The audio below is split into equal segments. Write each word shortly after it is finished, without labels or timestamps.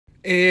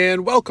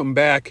And welcome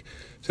back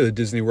to the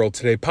Disney World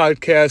Today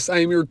podcast. I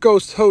am your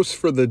ghost host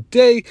for the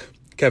day,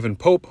 Kevin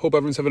Pope. Hope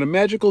everyone's having a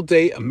magical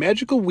day, a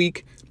magical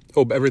week.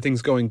 Hope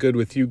everything's going good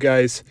with you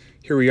guys.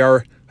 Here we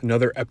are,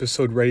 another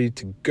episode ready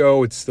to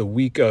go. It's the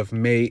week of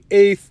May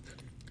 8th,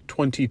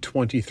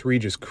 2023,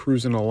 just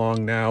cruising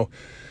along now.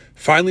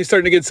 Finally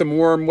starting to get some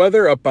warm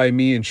weather up by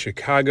me in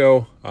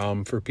Chicago.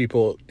 For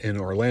people in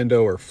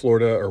Orlando or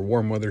Florida or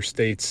warm weather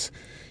states,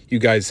 you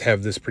guys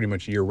have this pretty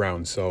much year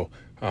round. So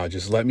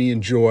just let me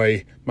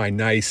enjoy my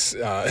nice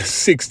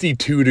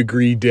 62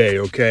 degree day,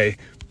 okay?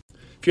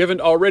 If you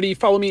haven't already,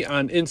 follow me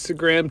on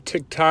Instagram,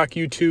 TikTok,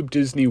 YouTube,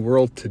 Disney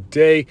World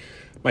Today.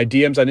 My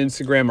DMs on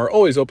Instagram are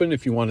always open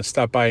if you want to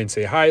stop by and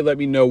say hi. Let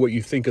me know what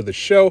you think of the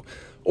show,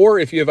 or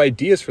if you have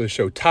ideas for the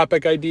show,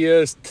 topic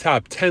ideas,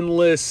 top 10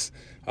 lists,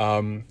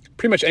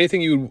 pretty much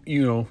anything you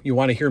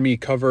want to hear me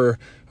cover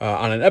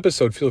on an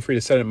episode, feel free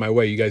to send it my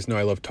way. You guys know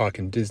I love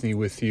talking Disney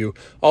with you.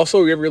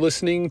 Also, if you're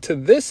listening to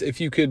this,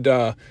 if you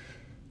could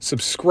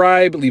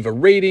subscribe, leave a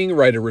rating,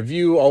 write a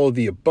review, all of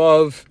the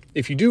above.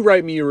 If you do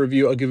write me a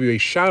review, I'll give you a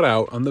shout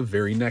out on the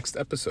very next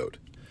episode.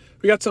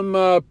 We got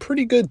some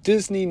pretty good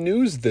Disney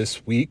news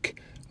this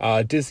week.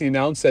 Disney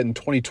announced that in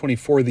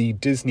 2024, the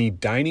Disney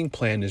Dining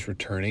Plan is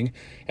returning.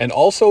 And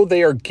also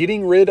they are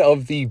getting rid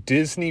of the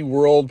Disney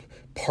World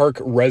Park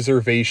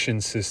reservation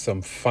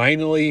system.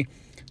 Finally,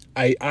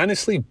 I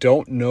honestly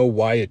don't know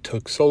why it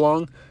took so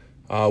long.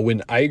 When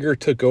Iger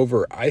took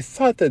over, I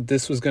thought that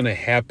this was going to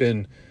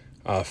happen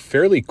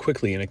fairly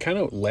quickly, and it kind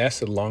of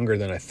lasted longer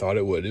than I thought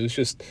it would.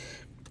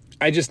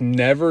 I just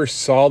never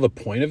saw the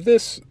point of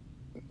this,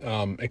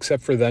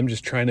 except for them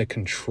just trying to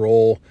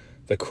control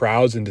the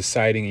crowds and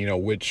deciding,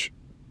 which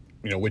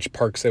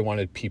parks they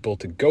wanted people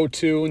to go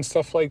to and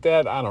stuff like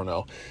that. I don't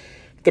know.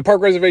 The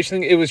park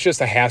reservation thing, it was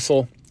just a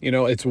hassle.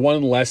 It's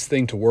one less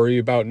thing to worry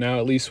about now,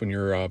 at least when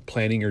you're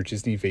planning your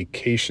Disney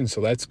vacation.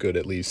 So that's good,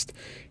 at least.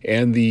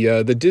 And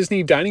the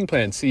Disney dining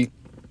plan. See,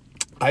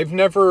 I've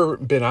never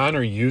been on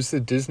or used the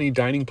Disney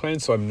dining plan,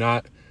 so I'm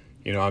not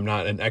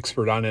an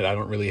expert on it. I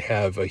don't really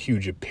have a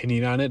huge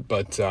opinion on it,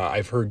 but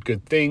I've heard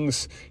good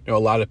things. A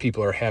lot of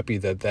people are happy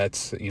that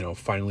that's,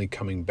 finally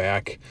coming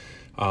back.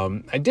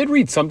 I did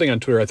read something on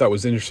Twitter I thought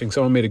was interesting.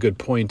 Someone made a good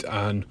point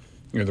on,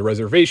 the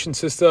reservation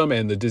system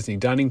and the Disney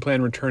dining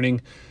plan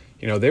returning.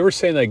 They were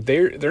saying like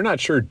they're not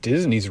sure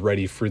Disney's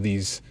ready for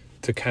these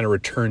to kind of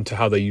return to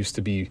how they used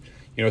to be,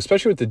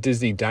 especially with the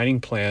Disney dining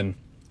plan.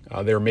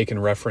 They were making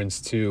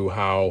reference to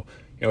how,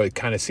 it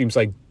kind of seems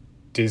like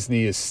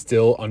Disney is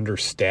still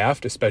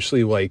understaffed,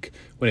 especially like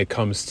when it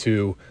comes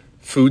to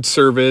food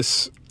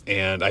service,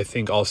 and I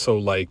think also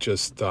like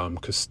just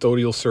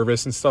custodial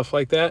service and stuff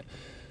like that.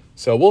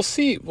 So we'll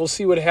see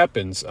what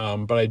happens.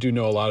 But I do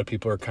know a lot of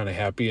people are kind of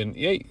happy, and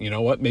hey, you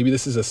know what? Maybe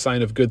this is a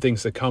sign of good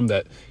things to come,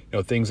 that,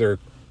 things are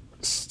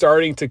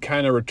starting to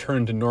kind of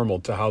return to normal,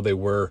 to how they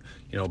were,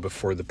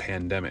 before the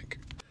pandemic.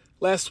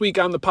 Last week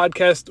on the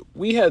podcast,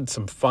 we had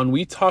some fun.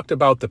 We talked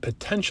about the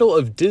potential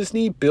of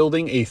Disney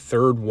building a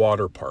third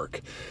water park.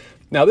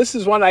 Now, this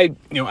is one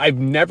I've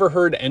never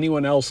heard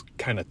anyone else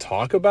kind of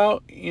talk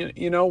about.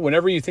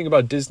 Whenever you think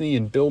about Disney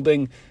and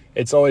building,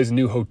 it's always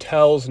new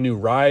hotels, new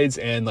rides,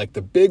 and like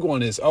the big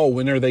one is,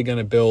 when are they going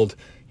to build,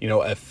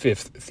 a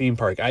fifth theme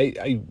park?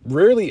 I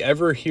rarely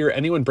ever hear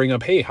anyone bring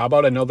up, hey, how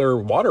about another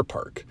water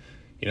park?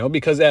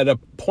 Because at a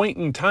point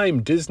in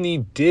time,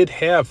 Disney did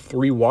have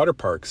 3 water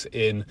parks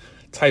in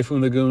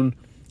Typhoon Lagoon,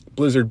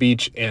 Blizzard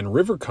Beach, and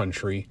River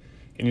Country.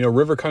 And,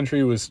 River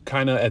Country was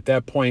kind of at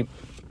that point,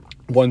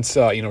 once,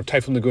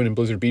 Typhoon Lagoon and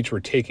Blizzard Beach were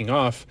taking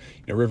off,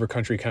 River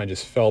Country kind of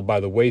just fell by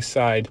the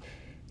wayside,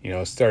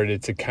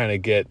 started to kind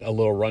of get a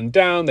little run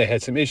down. They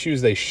had some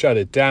issues. They shut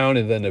it down,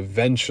 and then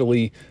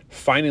eventually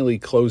finally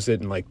closed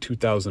it in like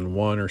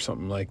 2001 or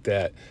something like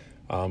that.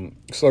 So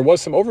there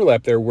was some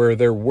overlap there where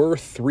there were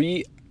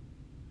 3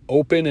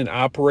 open and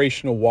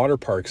operational water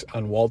parks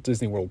on Walt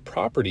Disney World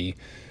property.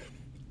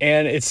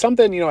 And it's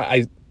something,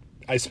 I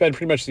spent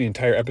pretty much the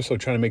entire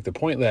episode trying to make the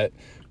point that,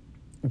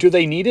 do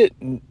they need it?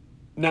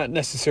 Not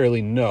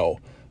necessarily, no.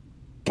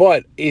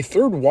 But a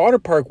third water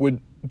park would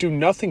do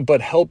nothing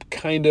but help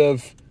kind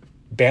of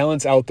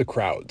balance out the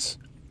crowds.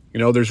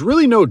 There's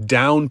really no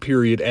down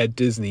period at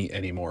Disney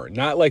anymore.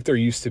 Not like there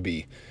used to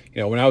be.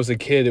 When I was a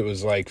kid, it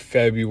was like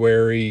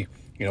February,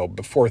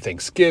 before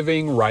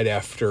Thanksgiving, right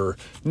after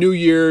New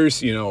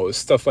Year's,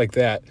 stuff like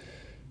that.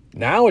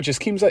 Now it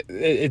seems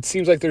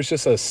like there's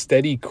just a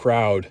steady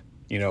crowd,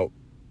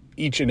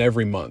 each and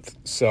every month.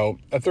 So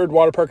a third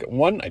water park,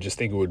 1, I just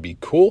think it would be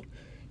cool.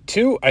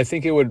 2, I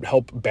think it would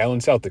help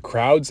balance out the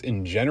crowds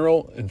in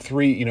general. And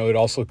 3, it'd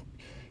also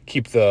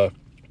keep the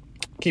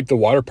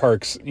water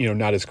parks,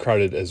 not as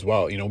crowded as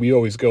well. We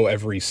always go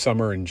every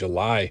summer in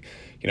July.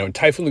 In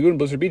Typhoon Lagoon and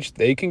Blizzard Beach,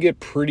 they can get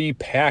pretty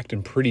packed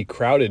and pretty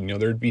crowded.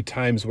 There'd be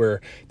times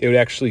where they would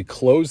actually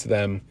close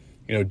them,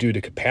 due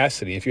to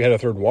capacity. If you had a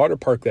third water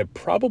park, that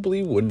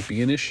probably wouldn't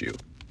be an issue.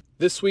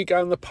 This week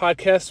on the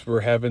podcast,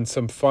 we're having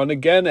some fun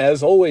again.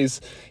 As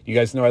always, you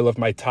guys know I love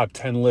my top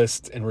 10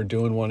 list, and we're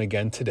doing one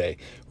again today.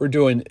 We're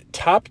doing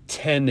top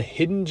 10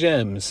 hidden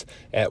gems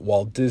at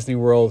Walt Disney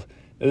World.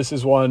 This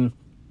is one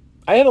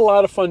I had a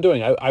lot of fun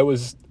doing. I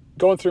was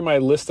going through my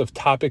list of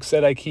topics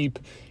that I keep,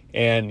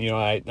 and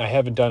I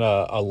haven't done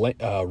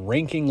a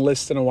ranking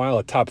list in a while,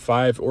 a top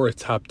 5 or a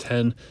top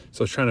 10.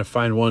 So I was trying to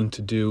find one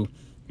to do,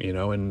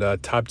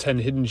 and top 10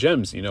 hidden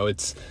gems.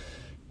 It's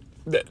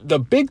the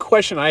big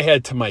question I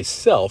had to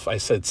myself. I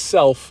said,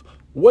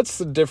 what's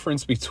the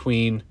difference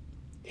between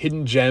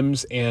hidden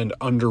gems and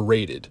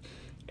underrated?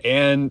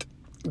 And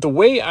the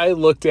way I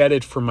looked at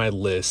it for my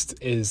list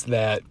is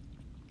that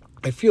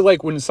I feel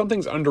like when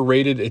something's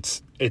underrated,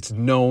 it's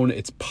known,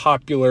 it's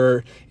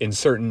popular in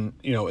certain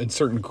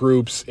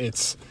groups.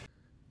 It's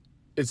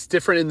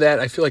different in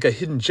that I feel like a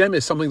hidden gem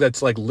is something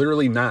that's like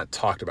literally not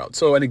talked about.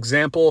 So an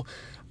example,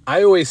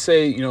 I always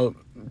say,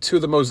 two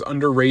of the most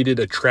underrated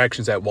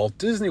attractions at Walt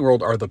Disney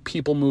World are the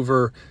People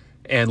Mover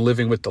and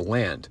Living with the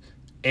Land.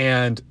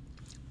 And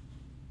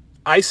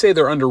I say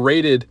they're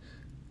underrated,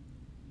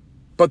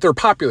 but they're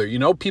popular.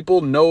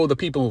 People know the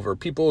People Mover.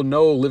 People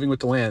know Living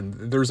with the Land.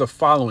 There's a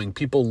following.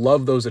 People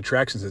love those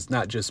attractions. It's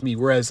not just me.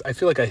 Whereas I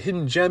feel like a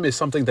hidden gem is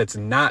something that's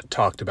not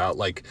talked about.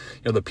 Like,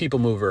 the People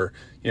Mover,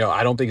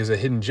 I don't think is a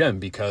hidden gem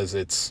because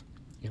it's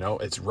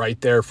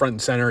right there front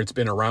and center. It's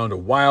been around a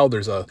while.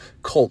 There's a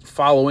cult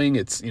following.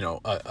 It's,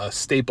 a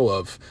staple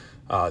of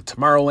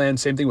Tomorrowland.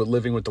 Same thing with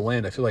Living with the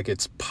Land. I feel like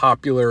it's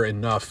popular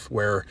enough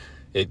where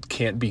it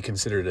can't be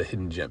considered a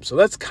hidden gem. So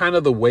that's kind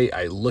of the way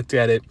I looked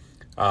at it.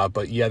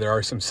 But yeah, there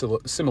are some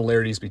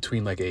similarities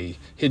between like a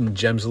hidden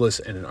gems list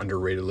and an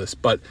underrated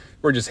list. But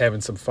we're just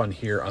having some fun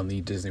here on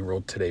the Disney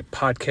World Today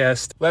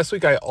podcast. Last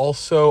week, I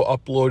also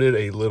uploaded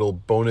a little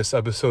bonus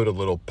episode, a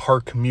little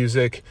park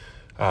music.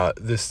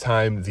 This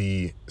time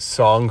the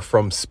song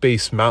from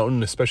Space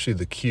Mountain, especially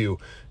the cue,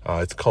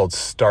 it's called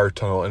Star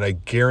Tunnel. And I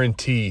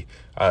guarantee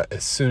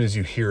as soon as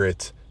you hear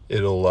it,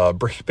 it'll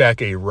bring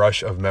back a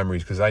rush of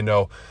memories. Because I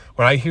know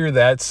when I hear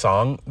that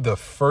song, the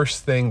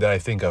first thing that I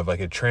think of, like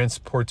it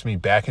transports me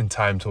back in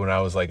time to when I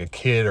was like a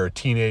kid or a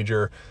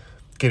teenager,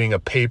 getting a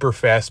paper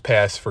fast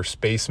pass for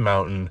Space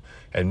Mountain,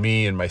 and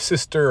me and my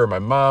sister or my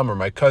mom or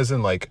my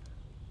cousin, like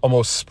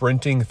almost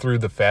sprinting through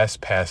the fast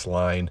pass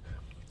line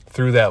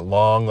through that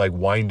long, like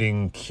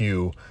winding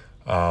queue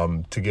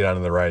to get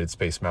onto the ride at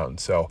Space Mountain.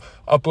 So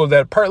upload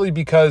that partly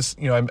because,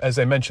 as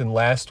I mentioned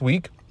last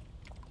week,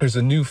 there's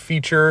a new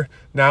feature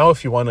now.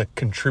 If you want to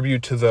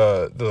contribute to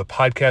the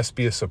podcast,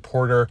 be a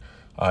supporter,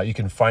 you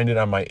can find it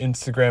on my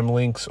Instagram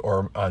links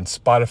or on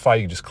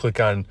Spotify. You just click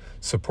on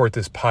support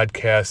this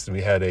podcast. And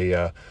we had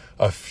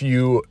a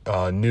few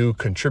new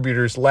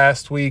contributors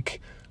last week.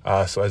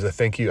 So as a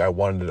thank you, I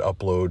wanted to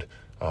upload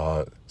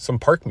some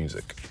park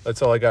music.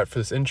 That's all I got for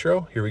this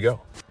intro. Here we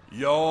go.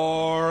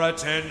 Your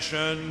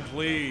attention,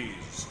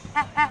 please.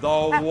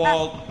 The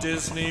Walt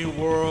Disney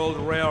World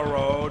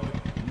Railroad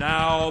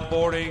now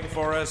boarding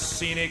for a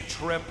scenic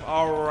trip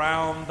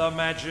around the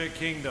Magic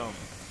Kingdom.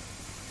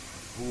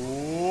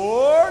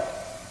 Board!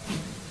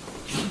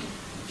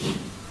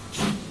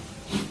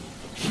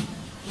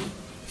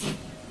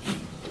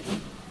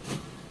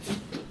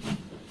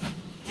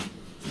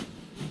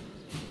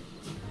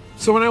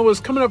 So when I was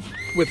coming up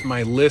with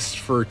my list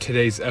for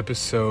today's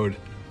episode,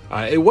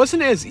 it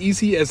wasn't as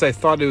easy as I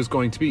thought it was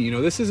going to be.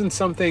 This isn't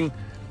something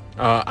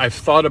I've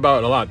thought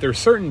about a lot. There are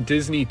certain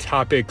Disney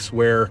topics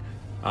where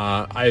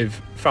I've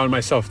found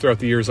myself throughout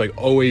the years, like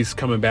always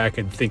coming back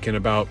and thinking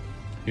about,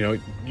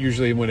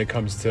 usually when it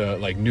comes to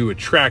like new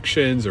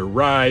attractions or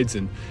rides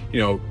and,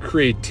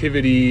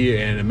 creativity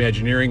and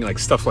Imagineering, like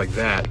stuff like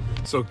that.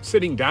 So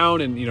sitting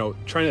down and,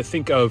 trying to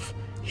think of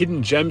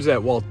hidden gems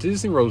at Walt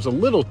Disney World was a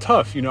little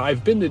tough.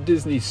 I've been to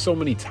Disney so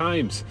many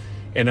times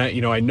and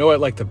I know it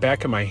like the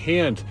back of my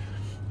hand.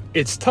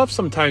 It's tough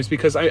sometimes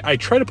because I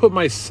try to put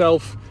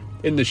myself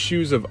in the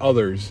shoes of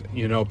others,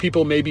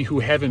 people maybe who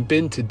haven't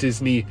been to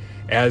Disney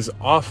as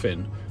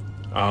often,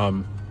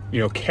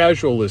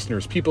 casual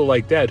listeners, people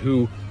like that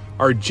who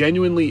are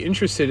genuinely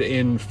interested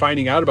in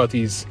finding out about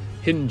these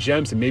hidden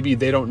gems and maybe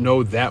they don't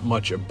know that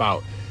much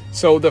about.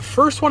 So the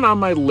first one on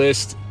my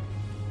list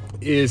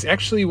is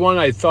actually one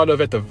I thought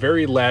of at the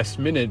very last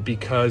minute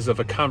because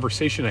of a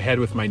conversation I had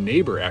with my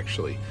neighbor,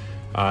 actually.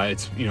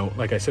 It's,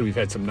 like I said, we've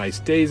had some nice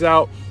days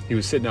out. He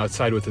was sitting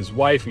outside with his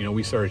wife.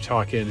 We started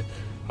talking,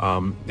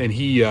 and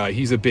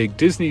he's a big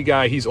Disney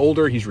guy. He's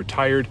older, he's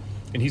retired,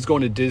 and he's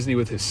going to Disney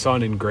with his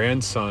son and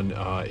grandson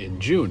in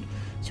June.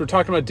 So we're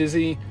talking about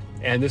Disney,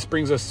 and this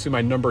brings us to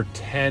my number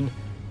 10.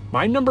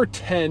 My number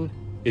 10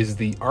 is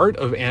the Art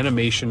of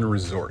Animation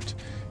Resort.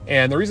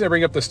 And the reason I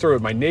bring up the story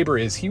with my neighbor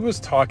is he was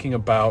talking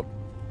about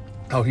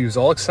how he was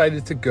all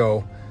excited to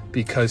go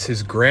because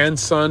his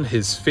grandson,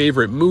 his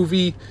favorite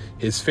movie,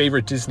 his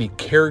favorite Disney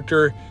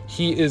character,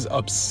 he is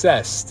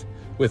obsessed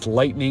with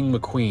Lightning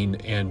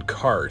McQueen and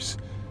Cars.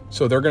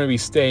 So they're going to be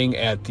staying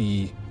at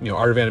the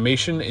Art of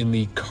Animation in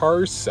the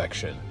Cars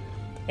section.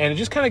 And it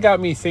just kind of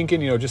got me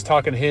thinking, just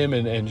talking to him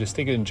and just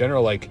thinking in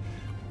general, like,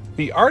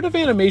 The Art of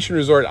Animation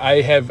Resort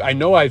I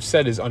know I've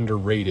said is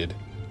underrated.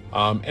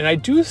 And I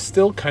do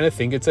still kind of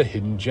think it's a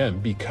hidden gem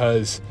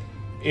because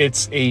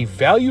it's a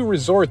value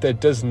resort that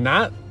does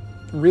not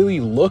really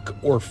look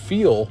or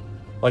feel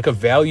like a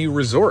value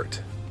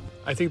resort.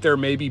 I think there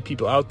may be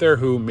people out there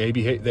who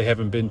maybe they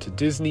haven't been to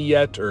Disney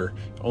yet or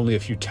only a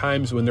few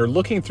times. When they're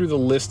looking through the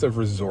list of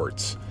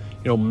resorts,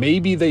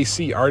 maybe they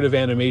see Art of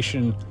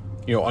Animation,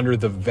 under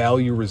the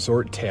value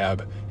resort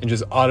tab and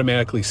just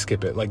automatically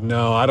skip it. Like,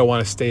 no, I don't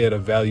want to stay at a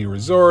value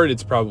resort.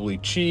 It's probably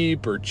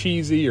cheap or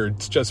cheesy or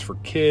it's just for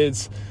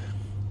kids.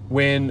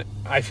 When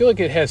I feel like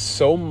it has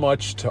so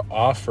much to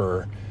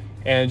offer.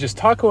 And just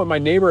talking with my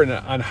neighbor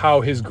on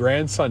how his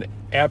grandson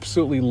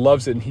absolutely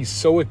loves it, and he's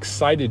so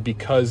excited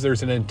because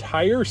there's an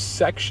entire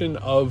section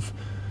of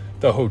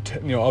the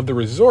hotel, of the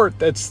resort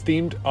that's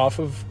themed off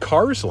of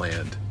Cars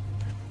Land.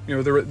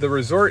 The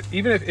resort,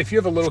 even if you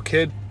have a little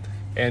kid,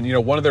 and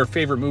one of their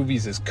favorite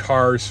movies is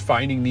Cars,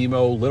 Finding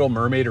Nemo, Little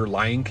Mermaid, or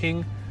Lion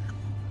King,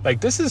 like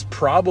this is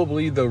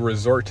probably the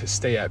resort to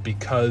stay at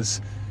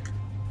because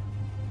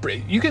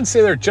you can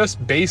say they're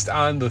just based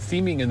on the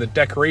theming and the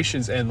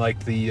decorations and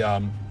like the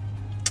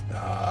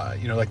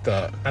like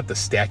not the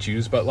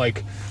statues, but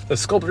like the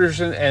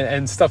sculptures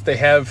and stuff they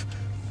have,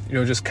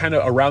 just kind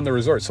of around the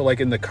resort. So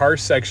like in the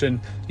Cars section,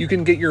 you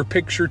can get your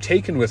picture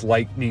taken with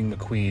Lightning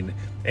McQueen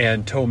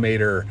and Tow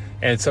Mater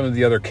and some of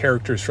the other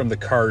characters from the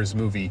Cars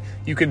movie.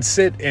 You can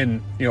sit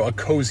in, a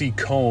cozy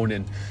cone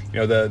and,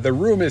 the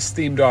room is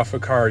themed off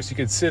of Cars. You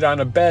can sit on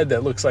a bed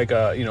that looks like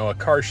a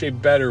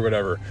car-shaped bed or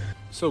whatever.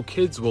 So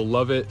kids will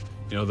love it.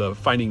 The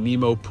Finding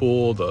Nemo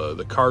pool,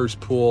 the Cars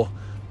pool.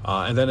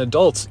 And then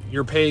adults,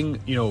 you're paying,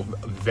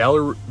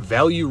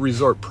 value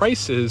resort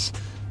prices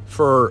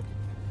for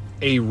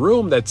a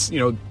room that's,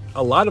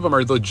 a lot of them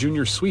are the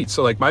junior suite.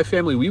 So like my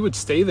family, we would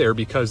stay there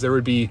because there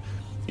would be,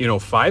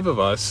 5 of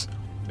us,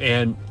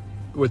 and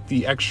with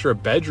the extra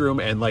bedroom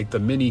and like the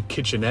mini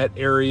kitchenette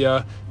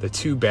area, the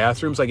 2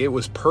 bathrooms, like it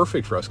was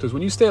perfect for us. Because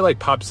when you stay at like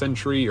Pop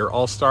Century or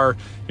All Star,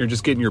 you're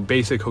just getting your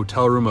basic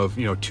hotel room of,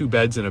 2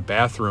 beds and a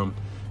bathroom.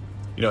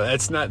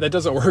 That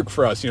doesn't work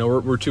for us.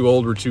 We're too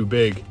old, we're too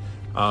big.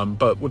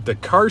 But with the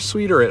Cars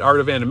suite or at Art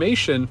of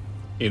Animation,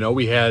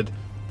 we had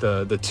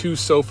the 2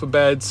 sofa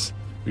beds.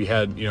 We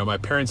had, my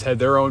parents had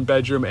their own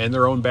bedroom and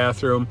their own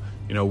bathroom.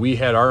 We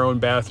had our own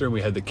bathroom.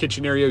 We had the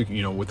kitchen area,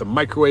 with a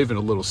microwave and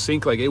a little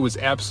sink. Like it was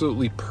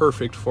absolutely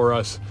perfect for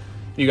us.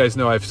 You guys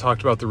know I've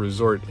talked about the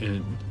resort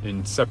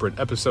in separate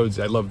episodes.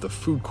 I love the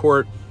food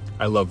court.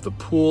 I love the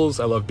pools.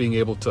 I love being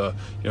able to,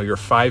 your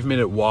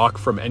 5-minute walk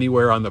from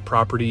anywhere on the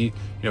property,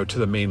 to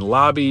the main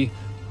lobby.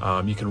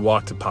 You can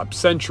walk to Pop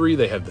Century.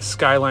 They have the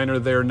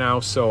Skyliner there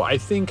now. So I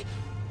think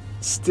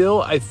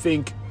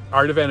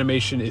Art of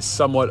Animation is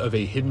somewhat of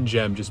a hidden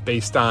gem just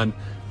based on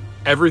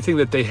everything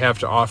that they have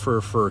to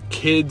offer for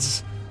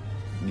kids,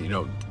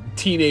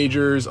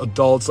 teenagers,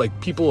 adults,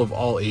 like people of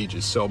all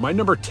ages. So my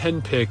number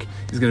 10 pick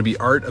is going to be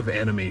Art of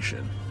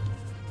Animation.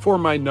 For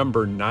my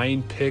number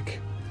 9 pick,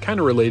 kind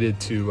of related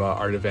to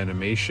Art of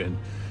Animation,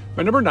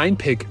 my number 9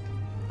 pick,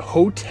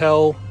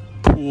 hotel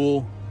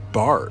pool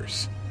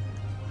bars.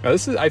 Now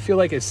this is, I feel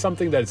like, is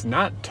something that's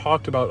not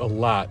talked about a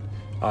lot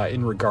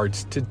in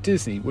regards to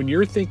Disney. When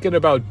you're thinking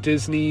about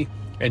Disney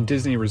and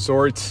Disney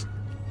resorts,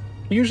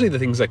 usually the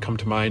things that come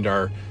to mind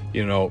are,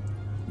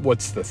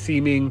 what's the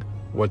theming?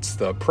 What's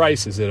the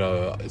price? Is it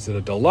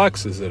a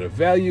deluxe? Is it a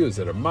value? Is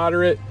it a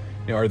moderate?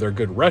 Are there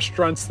good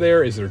restaurants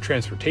there? Is there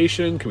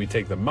transportation? Can we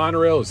take the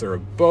monorail? Is there a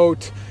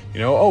boat?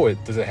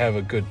 Does it have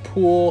a good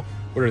pool?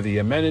 What are the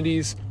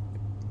amenities?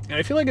 And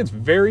I feel like it's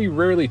very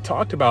rarely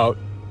talked about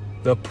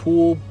the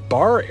pool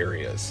bar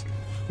areas.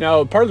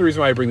 Now, part of the reason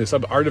why I bring this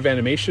up, Art of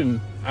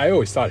Animation, I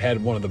always thought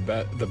had one of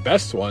the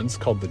best ones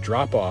called the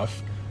Drop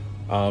Off.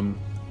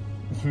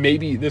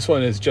 Maybe this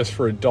one is just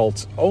for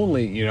adults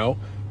only,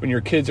 when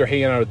your kids are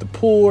hanging out at the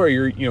pool, or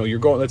you're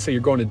going, let's say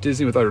you're going to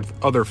Disney with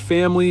other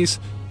families,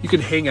 you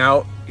can hang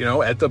out,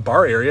 at the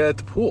bar area at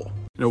the pool.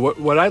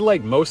 What I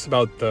like most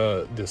about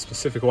the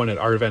specific one at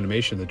Art of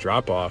Animation, the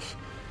Drop Off.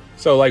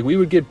 So like we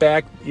would get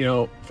back,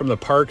 from the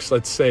parks,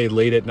 let's say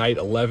late at night,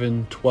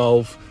 11,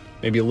 12,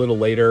 maybe a little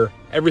later,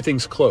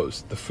 everything's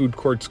closed. The food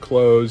court's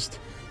closed.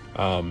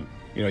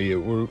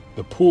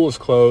 The pool is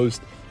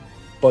closed.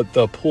 But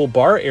the pool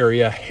bar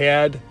area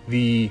had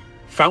the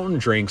fountain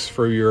drinks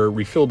for your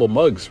refillable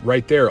mugs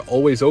right there,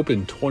 always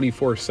open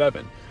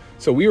 24/7.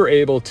 So we were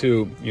able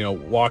to,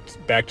 walk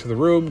back to the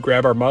room,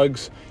 grab our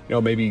mugs,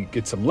 maybe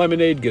get some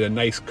lemonade, get a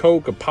nice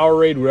Coke, a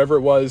Powerade, whatever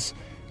it was.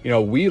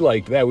 We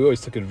liked that. We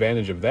always took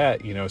advantage of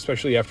that,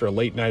 especially after a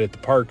late night at the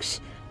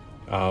parks.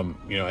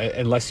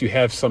 Unless you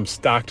have some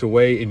stocked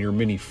away in your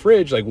mini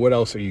fridge, like what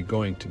else are you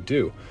going to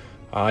do?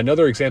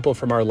 Another example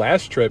from our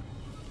last trip,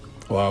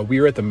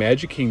 we were at the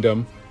Magic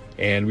Kingdom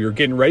and we were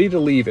getting ready to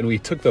leave and we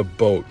took the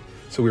boat.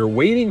 So we were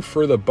waiting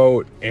for the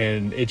boat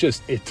and it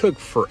took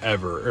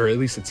forever, or at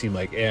least it seemed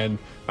like. And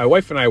my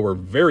wife and I were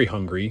very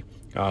hungry,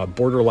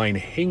 borderline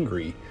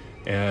hangry.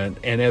 And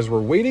as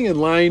we're waiting in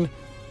line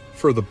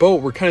for the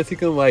boat, we're kind of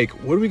thinking like,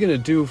 what are we going to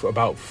do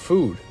about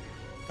food?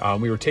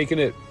 We were taking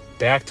it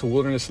back to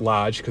Wilderness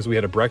Lodge because we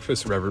had a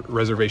breakfast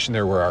reservation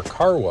there where our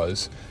car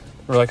was.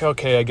 We're like,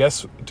 okay, I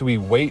guess, do we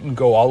wait and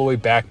go all the way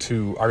back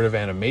to Art of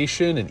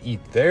Animation and eat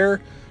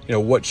there?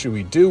 What should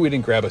we do? We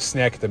didn't grab a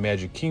snack at the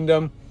Magic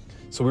Kingdom.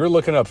 So we were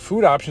looking up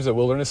food options at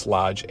Wilderness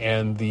Lodge,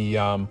 and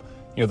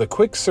the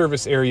quick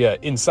service area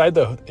inside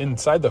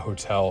the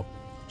hotel,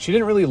 she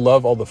didn't really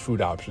love all the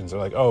food options. They're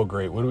like, oh,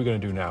 great, what are we going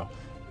to do now?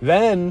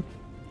 Then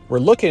we're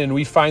looking and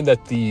we find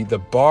that the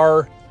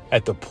bar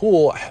at the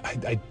pool, I'm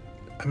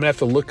going to have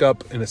to look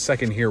up in a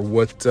second here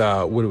what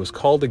it was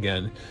called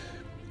again.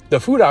 The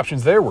food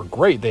options there were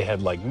great. They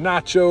had like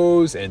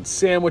nachos and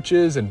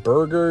sandwiches and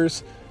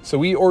burgers. So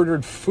we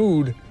ordered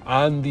food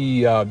on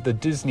the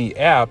Disney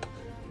app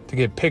to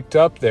get picked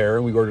up there,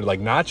 and we ordered like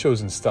nachos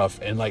and stuff,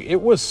 and like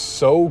it was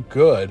so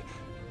good.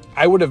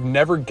 I would have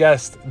never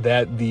guessed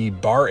that the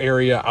bar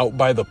area out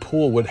by the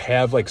pool would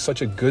have like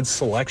such a good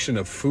selection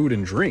of food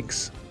and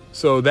drinks.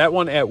 So that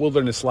one at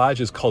Wilderness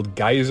Lodge is called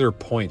Geyser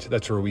Point.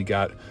 That's where we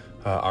got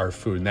our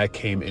food, and that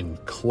came in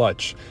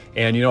clutch.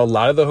 And a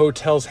lot of the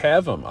hotels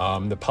have them.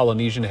 The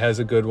Polynesian has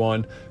a good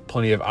one,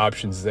 plenty of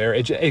options there.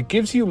 It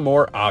gives you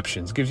more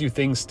options, gives you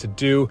things to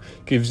do,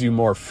 gives you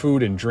more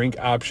food and drink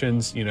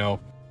options.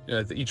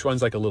 Each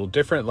one's like a little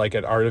different. Like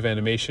at Art of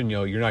Animation,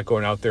 you're not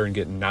going out there and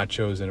getting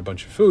nachos and a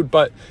bunch of food,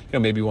 but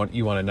maybe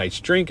you want a nice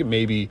drink,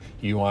 maybe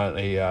you want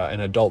an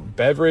adult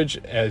beverage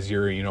as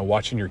you're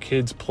watching your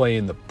kids play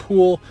in the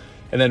pool.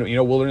 And then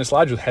Wilderness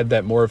Lodge had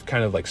that more of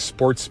kind of like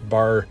sports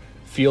bar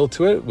feel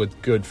to it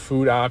with good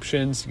food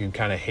options. You can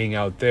kind of hang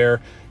out there,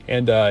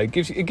 and it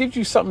gives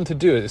you something to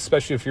do,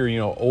 especially if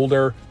you're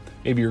older.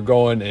 Maybe you're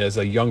going as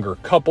a younger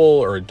couple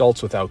or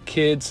adults without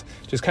kids.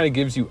 Just kind of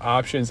gives you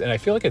options, and I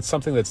feel like it's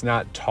something that's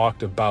not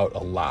talked about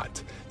a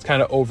lot. It's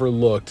kind of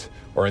overlooked,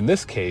 or in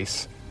this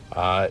case,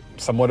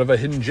 somewhat of a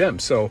hidden gem.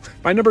 So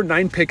my number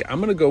 9 pick, I'm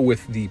going to go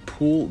with the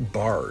pool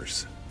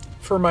bars.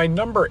 For my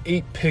number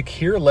 8 pick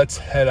here, let's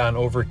head on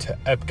over to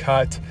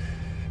Epcot.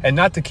 And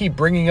not to keep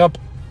bringing up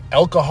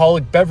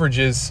alcoholic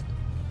beverages,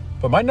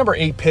 but my number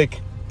 8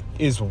 pick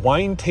is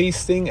wine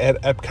tasting at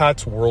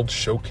Epcot's World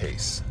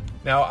Showcase.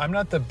 Now, I'm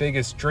not the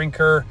biggest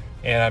drinker,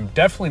 and I'm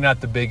definitely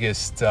not the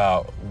biggest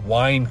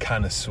wine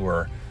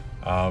connoisseur.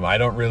 I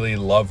don't really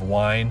love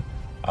wine,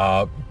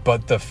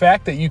 but the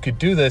fact that you could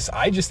do this,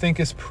 I just think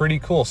is pretty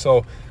cool.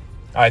 So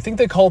I think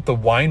they call it the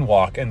Wine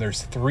Walk, and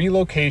there's 3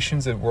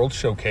 locations at World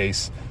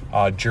Showcase,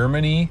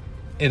 Germany,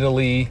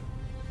 Italy,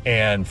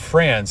 and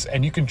France,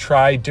 and you can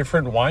try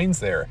different wines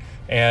there.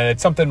 And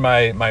it's something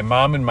my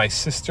mom and my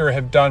sister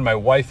have done. My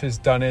wife has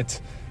done it.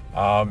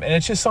 And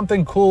it's just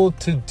something cool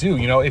to do.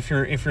 If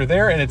you're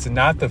there and it's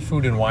not the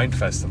Food and Wine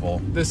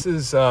Festival, this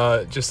is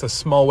just a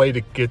small way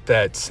to get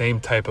that same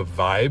type of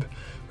vibe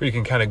where you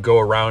can kind of go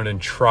around and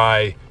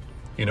try,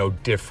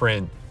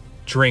 different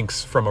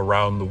drinks from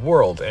around the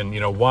world. And,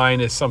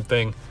 wine is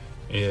something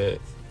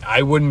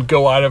I wouldn't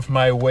go out of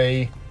my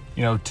way,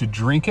 to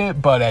drink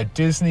it. But at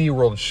Disney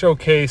World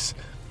Showcase,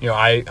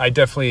 I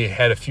definitely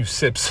had a few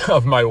sips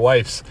of my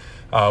wife's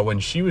when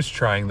she was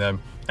trying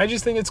them. I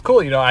just think it's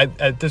cool.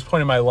 At this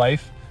point in my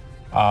life,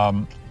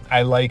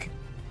 I like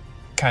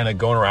kind of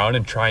going around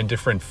and trying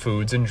different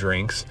foods and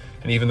drinks.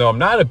 And even though I'm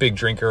not a big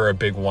drinker or a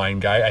big wine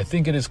guy, I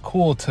think it is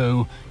cool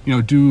to,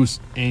 do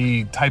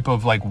a type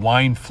of like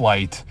wine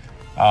flight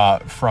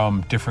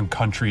from different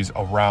countries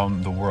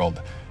around the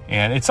world.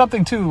 And it's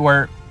something too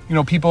where,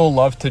 people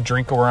love to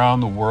drink around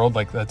the world.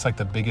 Like that's like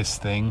the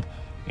biggest thing.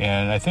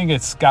 And I think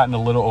it's gotten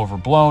a little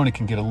overblown. It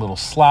can get a little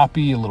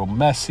sloppy, a little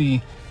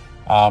messy.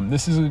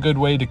 This is a good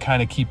way to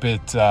kind of keep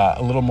it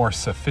a little more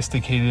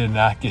sophisticated and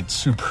not get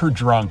super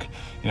drunk.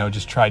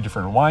 Just try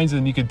different wines,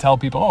 and you could tell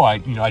people, oh,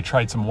 I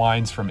tried some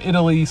wines from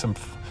Italy, some,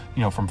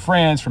 from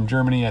France, from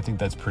Germany. I think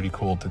that's pretty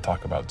cool to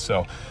talk about.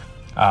 So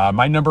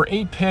my number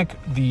 8 pick,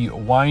 the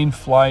wine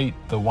flight,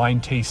 the wine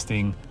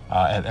tasting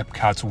at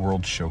Epcot's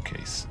World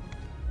Showcase.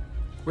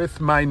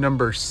 With my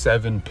number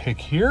 7 pick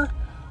here,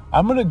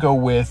 I'm going to go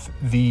with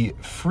the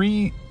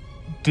free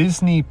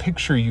Disney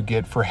picture you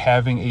get for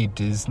having a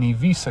Disney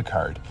Visa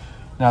card.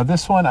 Now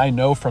this one I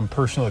know from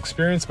personal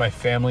experience. My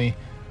family,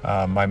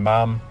 my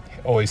mom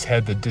always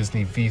had the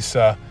Disney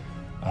Visa.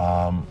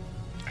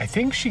 I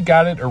think she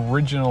got it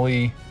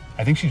originally.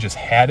 I think she just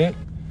had it,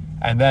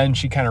 and then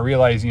she kind of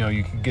realized,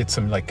 you could get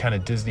some like kind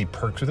of Disney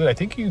perks with it. I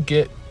think you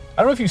get,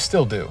 I don't know if you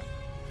still do.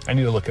 I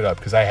need to look it up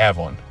because I have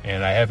one,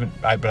 and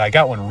but I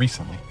got one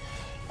recently.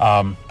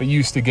 But you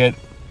used to get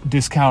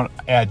discount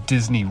at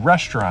Disney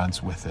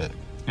restaurants with it.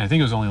 And I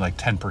think it was only like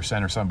 10%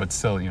 or something, but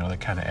still,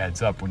 that kind of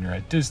adds up when you're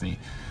at Disney.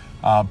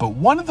 But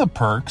one of the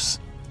perks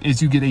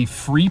is you get a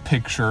free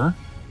picture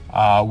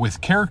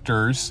with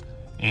characters.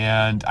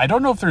 And I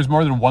don't know if there's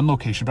more than one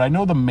location, but I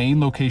know the main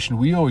location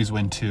we always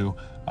went to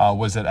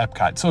was at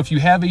Epcot. So if you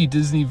have a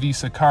Disney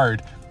Visa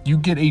card, you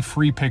get a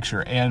free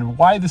picture. And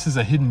why this is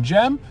a hidden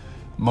gem,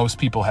 most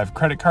people have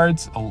credit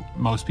cards.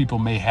 Most people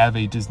may have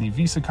a Disney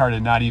Visa card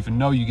and not even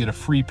know you get a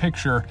free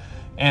picture.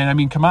 And I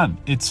mean, come on,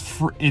 it's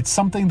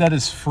something that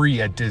is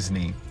free at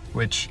Disney,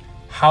 which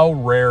how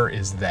rare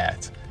is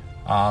that?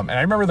 And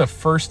I remember the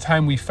first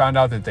time we found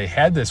out that they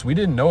had this, we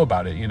didn't know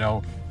about it.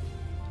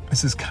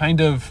 This is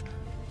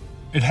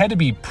it had to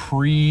be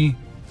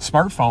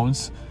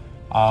pre-smartphones.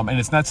 And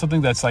it's not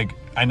something that's like,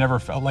 I never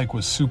felt like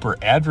was super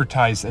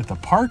advertised at the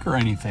park or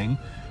anything.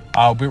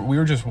 We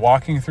were just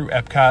walking through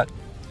Epcot.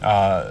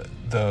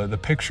 The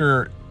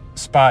picture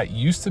spot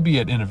used to be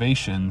at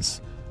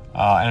Innovations.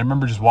 And I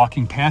remember just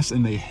walking past,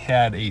 and they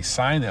had a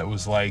sign that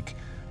was like,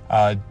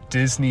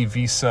 Disney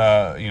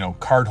Visa,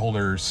 card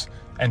holders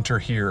enter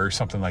here or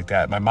something like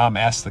that. My mom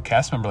asked the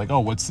cast member, like, oh,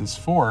 what's this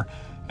for?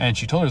 And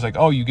she told her, like,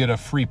 oh, you get a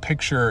free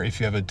picture if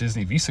you have a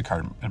Disney Visa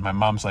card. And my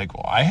mom's like,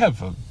 well, I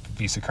have a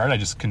Visa card. I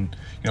just can,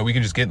 we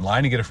can just get in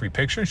line and get a free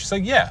picture. And she's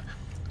like, yeah.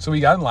 So we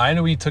got in line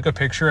and we took a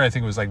picture. I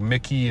think it was like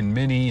Mickey and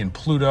Minnie and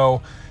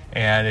Pluto.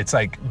 And it's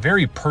like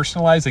very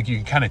personalized. Like you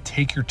can kind of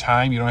take your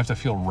time. You don't have to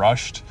feel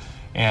rushed,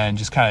 and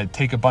just kind of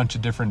take a bunch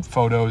of different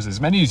photos,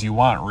 as many as you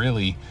want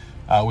really,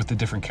 with the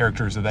different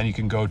characters. And then you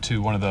can go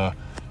to one of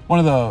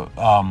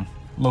the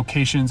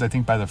locations, I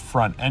think by the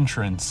front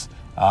entrance,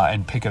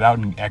 and pick it out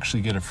and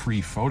actually get a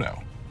free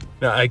photo.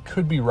 Now, I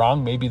could be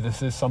wrong. Maybe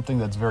this is something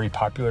that's very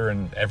popular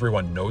and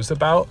everyone knows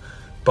about,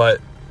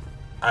 but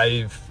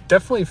I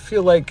definitely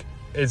feel like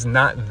it's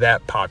not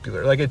that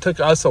popular. Like, it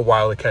took us a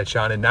while to catch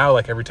on, and now,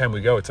 like, every time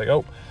we go, it's like,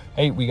 oh,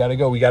 hey, we gotta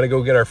go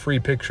get our free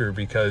picture,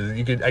 because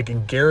I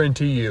can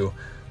guarantee you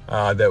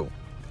that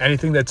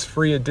anything that's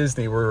free at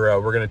Disney,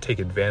 we're gonna take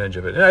advantage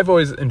of it. And I've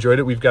always enjoyed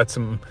it. We've got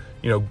some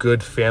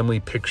good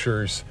family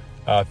pictures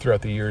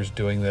throughout the years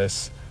doing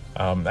this.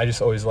 I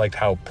just always liked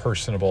how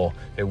personable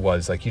it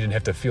was. Like, you didn't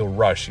have to feel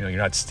rushed. You're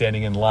not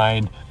standing in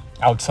line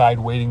outside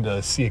waiting to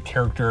see a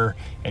character,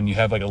 and you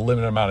have like a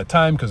limited amount of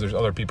time because there's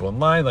other people in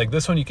line. Like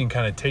this one, you can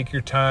kind of take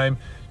your time,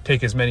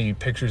 take as many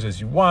pictures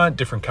as you want,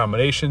 different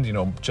combinations,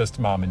 just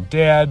mom and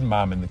dad,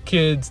 mom and the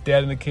kids,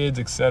 dad and the kids,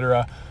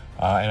 etc.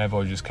 And I've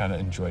always just kind of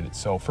enjoyed it.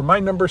 So for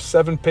my number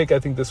 7 pick, I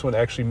think this one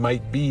actually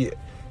might be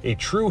a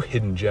true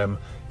hidden gem,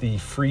 the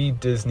free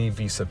Disney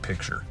Visa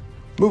picture.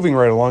 Moving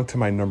right along to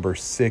my number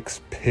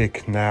 6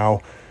 pick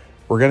now,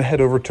 we're going to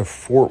head over to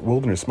Fort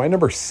Wilderness. My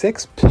number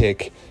 6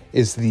 pick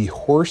is the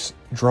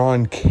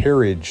horse-drawn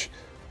carriage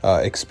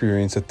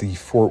experience at the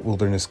Fort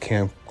Wilderness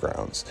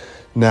campgrounds.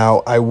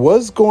 Now, I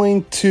was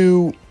going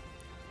to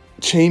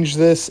change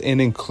this and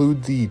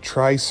include the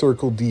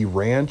Tri-Circle D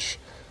Ranch,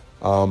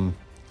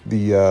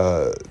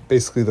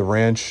 basically the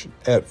ranch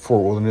at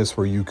Fort Wilderness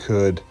where you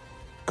could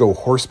go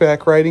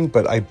horseback riding,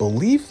 but I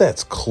believe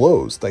that's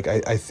closed. Like,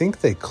 I think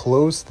they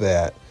closed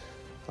that.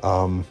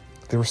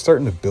 They were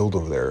starting to build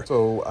over there.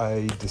 So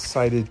I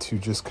decided to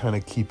just kind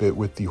of keep it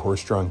with the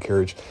horse-drawn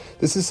carriage.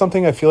 This is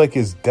something I feel like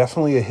is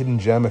definitely a hidden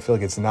gem. I feel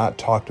like it's not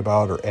talked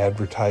about or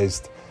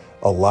advertised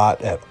a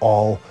lot at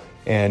all.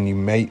 And you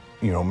might,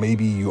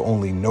 maybe you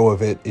only know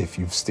of it if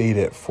you've stayed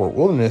at Fort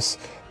Wilderness,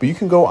 but you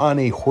can go on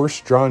a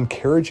horse-drawn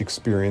carriage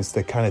experience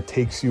that kind of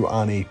takes you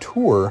on a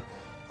tour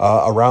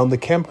around the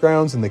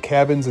campgrounds and the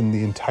cabins and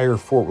the entire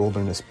Fort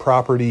Wilderness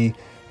property.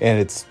 And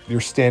it's your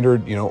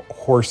standard,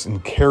 horse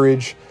and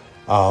carriage.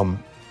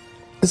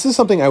 This is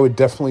something I would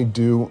definitely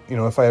do,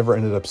 if I ever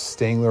ended up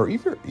staying there, or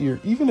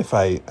even if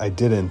I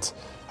didn't.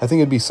 I think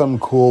it'd be something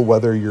cool,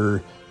 whether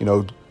you're,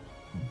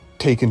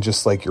 taking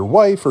just like your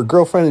wife or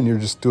girlfriend and you're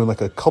just doing like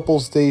a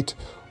couple's date,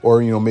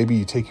 or, maybe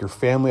you take your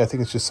family. I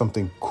think it's just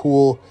something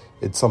cool.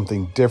 It's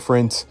something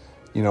different,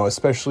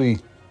 especially,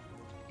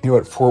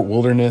 at Fort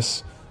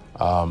Wilderness.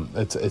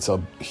 It's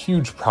a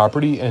huge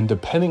property, and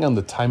depending on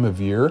the time of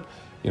year,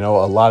 a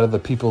lot of the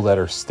people that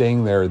are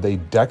staying there, they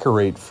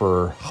decorate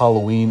for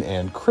Halloween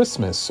and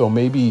Christmas. So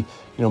maybe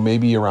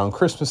around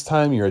Christmas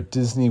time, you're at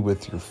Disney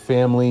with your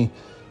family,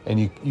 and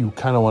you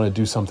kind of want to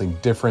do something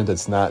different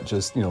that's not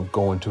just,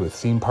 going to a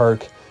theme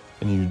park,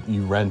 and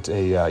you rent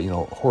a,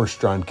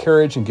 horse-drawn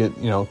carriage and get,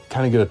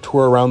 kind of get a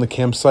tour around the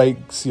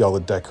campsite, see all the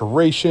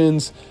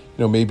decorations,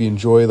 maybe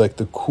enjoy like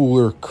the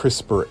cooler,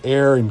 crisper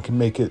air, and can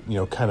make it,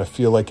 kind of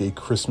feel like a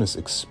Christmas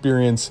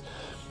experience.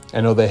 I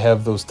know they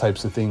have those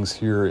types of things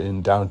here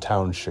in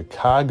downtown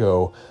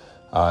Chicago.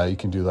 You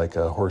can do like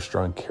a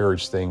horse-drawn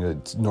carriage thing.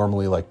 It's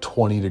normally like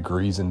 20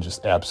 degrees and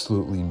just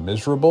absolutely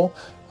miserable.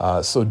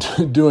 So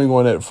doing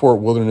one at Fort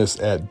Wilderness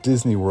at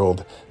Disney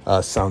World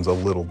sounds a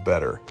little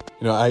better.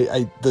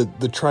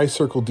 The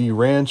Tri-Circle D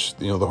Ranch,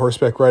 the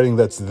horseback riding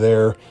that's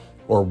there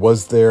or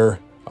was there.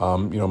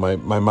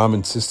 My mom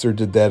and sister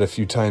did that a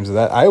few times. And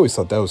I always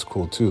thought that was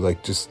cool too. Like,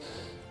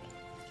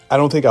 I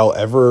don't think I'll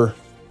ever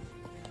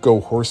go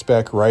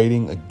horseback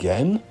riding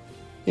again,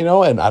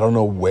 and I don't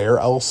know where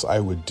else I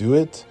would do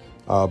it.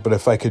 But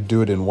if I could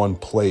do it in one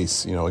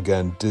place,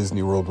 again,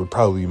 Disney World would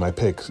probably be my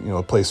pick,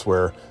 a place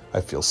where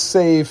I feel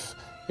safe,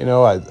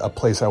 a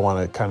place I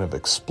want to kind of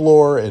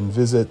explore and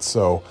visit.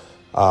 So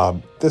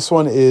this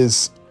one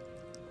is,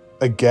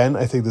 again,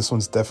 I think this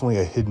one's definitely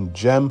a hidden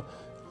gem.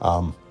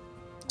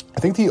 I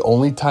think the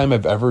only time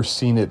I've ever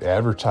seen it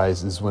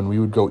advertised is when we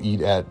would go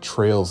eat at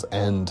Trails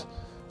End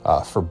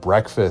for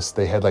breakfast.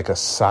 They had like a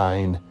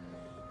sign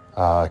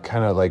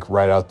kind of like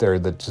right out there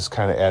that just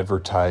kind of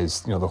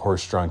advertised, the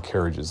horse-drawn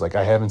carriages. Like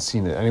I haven't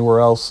seen it anywhere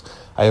else.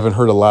 I haven't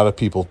heard a lot of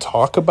people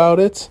talk about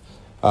it.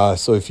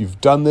 So if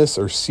you've done this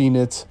or seen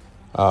it,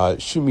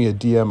 shoot me a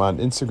DM on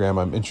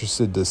Instagram. I'm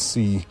interested to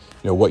see,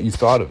 what you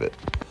thought of it.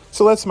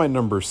 So that's my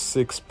number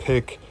 6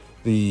 pick,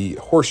 the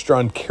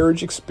horse-drawn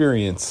carriage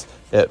experience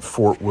at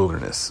Fort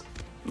Wilderness.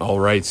 All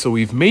right, so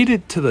we've made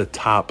it to the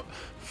top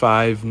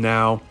 5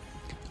 now.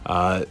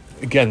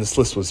 Again, this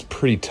list was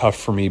pretty tough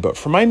for me, but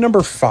for my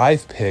number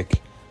 5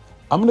 pick,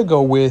 I'm going to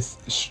go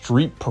with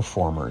street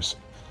performers.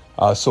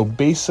 So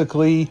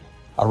basically,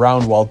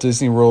 around Walt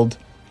Disney World,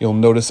 you'll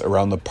notice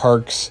around the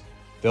parks,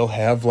 they'll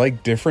have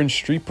like different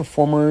street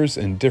performers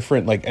and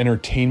different like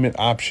entertainment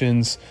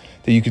options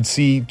that you could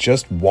see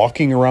just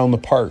walking around the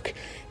park.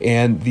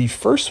 And the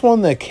first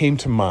one that came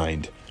to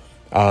mind,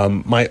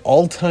 my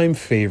all-time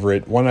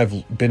favorite, one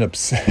I've been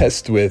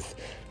obsessed with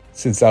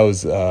since I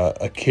was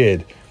a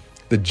kid,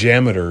 the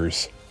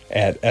Jammers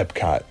at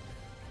Epcot.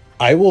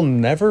 I will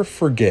never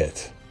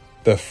forget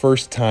the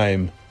first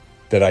time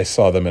that I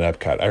saw them at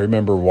Epcot. I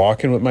remember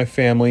walking with my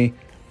family.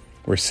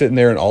 We're sitting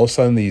there, and all of a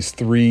sudden these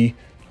 3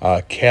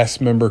 cast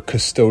member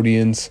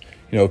custodians,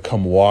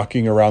 come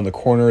walking around the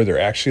corner. They're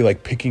actually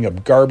like picking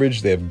up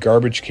garbage. They have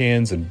garbage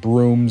cans and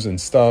brooms and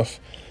stuff.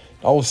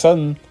 All of a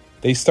sudden,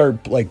 they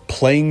start like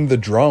playing the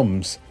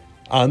drums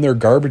on their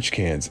garbage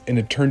cans, and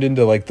it turned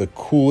into like the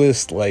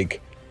coolest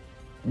like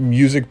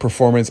music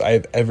performance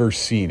I've ever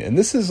seen. And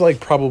this is like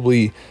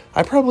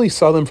I probably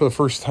saw them for the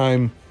first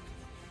time,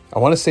 I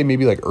want to say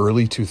maybe like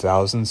early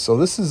 2000s. So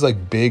this is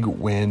like big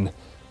when,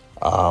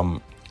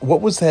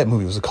 what was that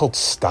movie? Was it called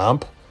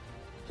Stomp?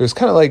 There's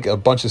kind of like a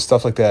bunch of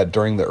stuff like that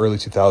during the early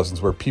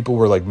 2000s where people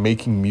were like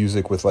making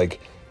music with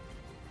like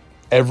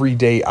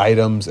everyday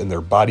items and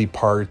their body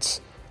parts.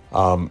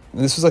 And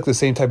this was like the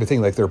same type of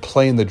thing. Like they're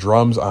playing the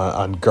drums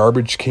on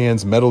garbage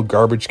cans, metal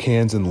garbage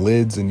cans and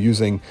lids, and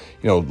using,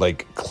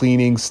 like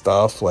cleaning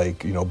stuff,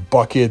 like,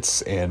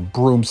 buckets and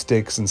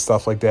broomsticks and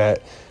stuff like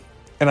that.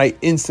 And I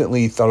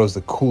instantly thought it was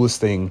the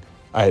coolest thing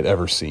I had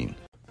ever seen.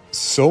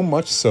 So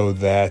much so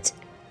that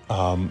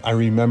I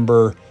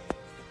remember,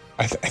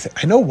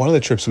 I know one of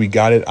the trips we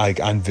got it like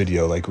on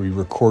video, like we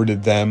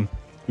recorded them.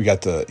 We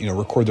got to,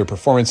 record their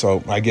performance.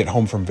 So I get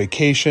home from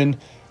vacation.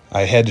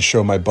 I had to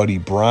show my buddy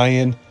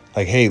Brian,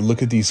 like, hey,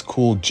 look at these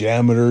cool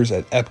Jammers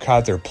at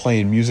Epcot. They're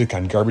playing music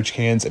on garbage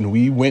cans. And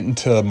we went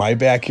into my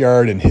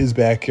backyard and his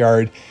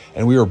backyard,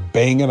 and we were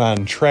banging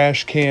on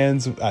trash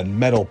cans, on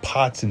metal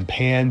pots and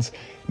pans,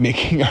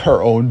 making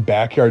our own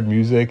backyard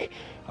music.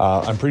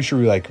 I'm pretty sure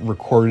we like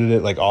recorded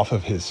it like off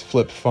of his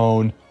flip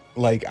phone.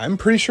 Like, I'm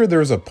pretty sure there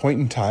was a point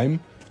in time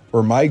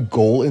where my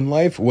goal in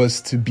life was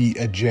to be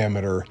a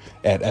Jammer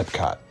at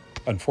Epcot.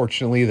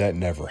 Unfortunately, that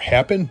never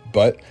happened,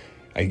 but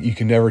you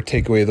can never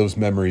take away those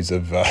memories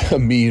of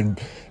me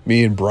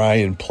and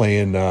Brian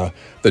playing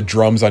the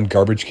drums on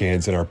garbage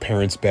cans in our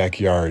parents'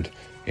 backyard.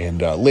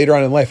 And later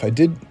on in life, I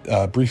did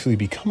briefly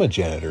become a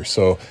janitor,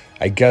 so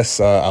I guess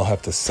I'll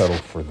have to settle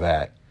for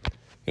that.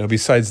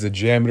 Besides the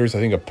Jammers, I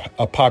think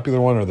a popular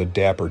one are the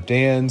Dapper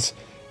Dans.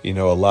 A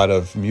lot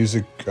of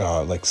music,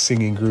 like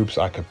singing groups,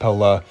 a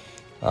cappella.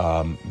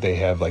 They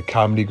have like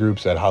comedy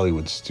groups at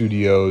Hollywood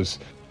Studios.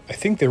 I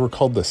think they were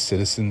called the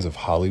Citizens of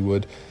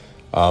Hollywood.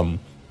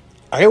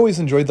 I always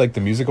enjoyed like the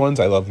music ones.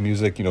 I love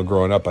music.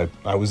 Growing up,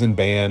 I was in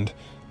band.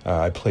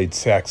 I played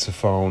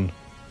saxophone.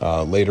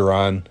 Later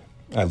on,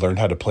 I learned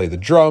how to play the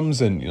drums.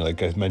 And,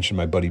 like I mentioned,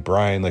 my buddy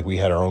Brian, like we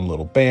had our own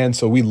little band.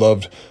 So we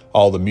loved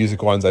all the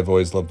music ones. I've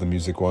always loved the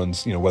music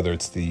ones, whether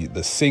it's the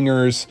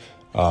singers,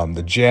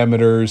 the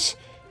Jammers.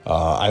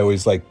 I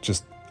always liked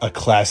just a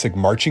classic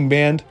marching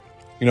band.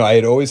 I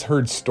had always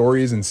heard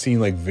stories and seen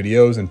like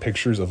videos and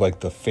pictures of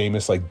like the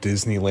famous like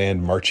Disneyland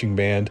marching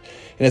band.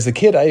 And as a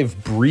kid, I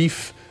have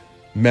brief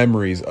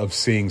memories of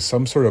seeing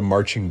some sort of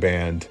marching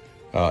band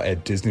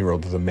at Disney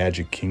World, the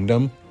Magic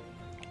Kingdom.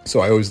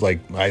 So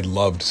I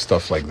loved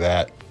stuff like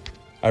that.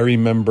 I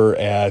remember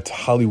at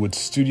Hollywood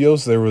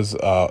Studios, there was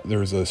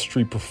a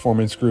street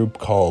performance group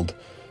called,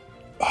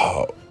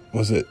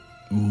 was it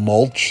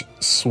Mulch,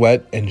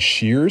 Sweat, and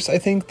Shears? I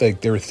think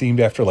like they were themed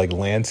after like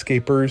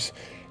landscapers,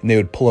 and they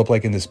would pull up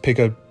like in this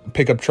pickup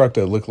truck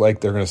that looked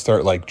like they're going to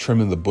start like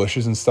trimming the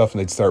bushes and stuff,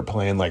 and they'd start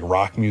playing like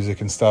rock music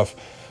and stuff.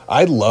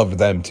 I loved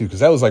them too,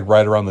 because that was like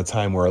right around the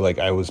time where like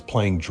I was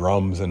playing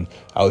drums and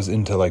I was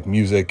into like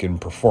music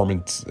and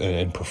performance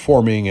and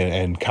performing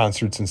and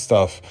concerts and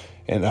stuff.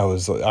 And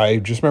I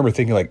just remember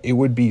thinking like it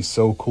would be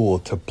so cool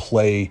to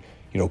play,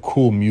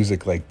 cool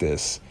music like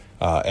this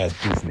at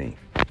Disney.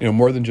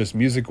 More than just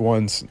music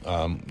ones,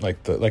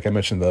 like I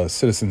mentioned, the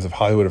Citizens of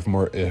Hollywood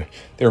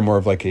they're more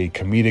of like a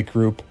comedic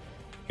group.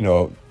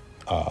 You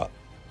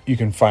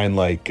can find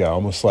like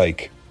almost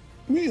like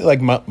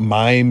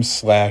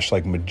mimes /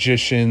 like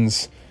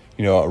magicians,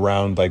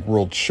 around like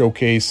World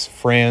Showcase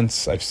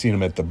France. I've seen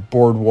them at the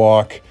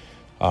Boardwalk.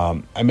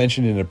 I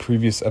mentioned in a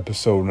previous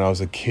episode when I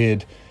was a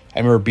kid, I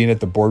remember being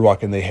at the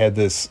Boardwalk and they had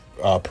this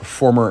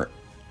performer.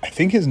 I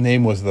think his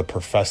name was the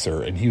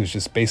Professor, and he was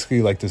just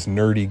basically like this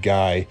nerdy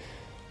guy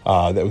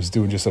that was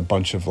doing just a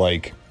bunch of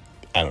like,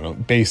 I don't know,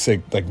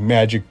 basic like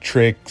magic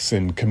tricks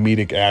and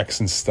comedic acts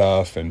and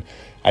stuff. And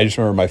I just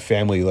remember my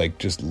family like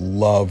just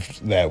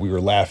loved that. We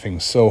were laughing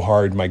so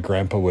hard. My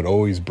grandpa would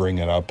always bring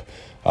it up.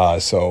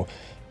 So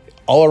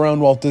all around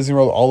Walt Disney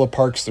World, all the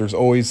parks, there's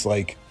always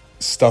like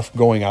stuff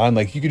going on.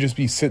 Like you could just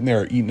be sitting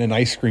there eating an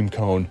ice cream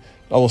cone.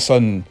 All of a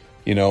sudden,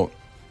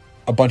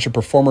 a bunch of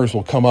performers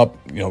will come up,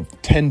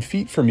 10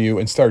 feet from you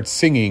and start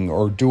singing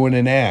or doing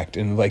an act.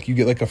 And like you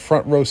get like a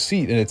front row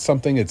seat, and it's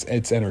something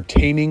it's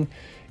entertaining.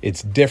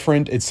 It's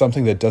different. It's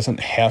something that doesn't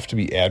have to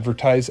be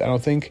advertised, I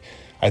don't think.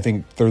 I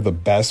think they're the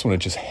best when it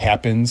just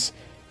happens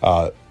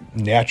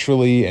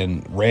naturally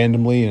and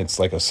randomly, and it's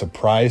like a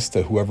surprise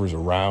to whoever's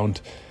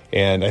around.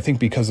 And I think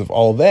because of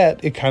all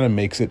that, it kind of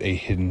makes it a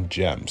hidden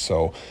gem.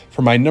 So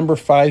for my number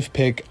 5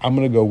 pick, I'm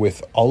going to go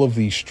with all of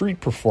the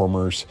street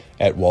performers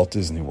at Walt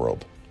Disney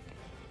World.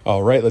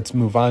 All right, let's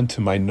move on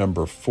to my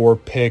number 4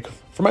 pick.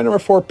 For my number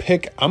 4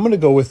 pick, I'm going to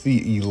go with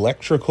the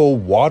electrical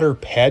water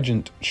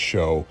pageant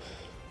show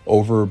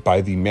over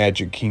by the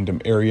Magic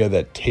Kingdom area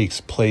that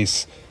takes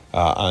place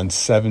on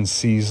Seven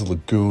Seas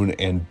Lagoon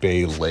and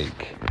Bay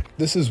Lake.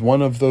 This is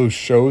one of those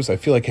shows I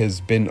feel like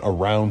has been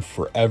around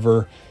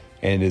forever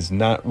and is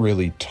not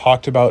really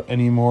talked about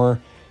anymore.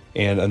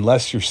 And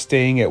unless you're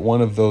staying at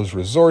one of those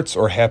resorts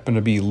or happen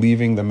to be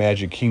leaving the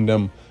Magic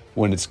Kingdom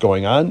when it's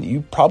going on,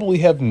 you probably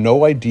have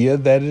no idea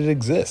that it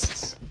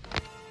exists.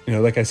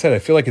 Like I said, I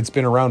feel like it's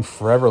been around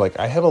forever. Like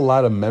I have a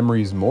lot of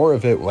memories more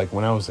of it like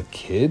when I was a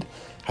kid.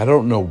 I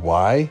don't know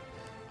why.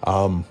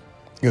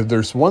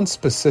 There's one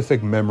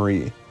specific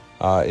memory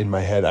in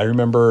my head. I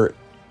remember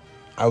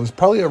I was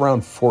probably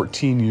around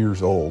 14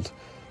 years old,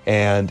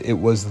 and it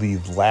was the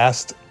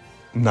last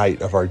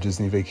night of our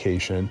Disney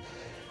vacation,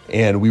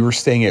 and we were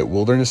staying at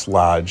Wilderness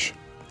Lodge,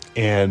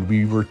 and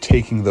we were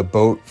taking the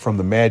boat from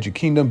the Magic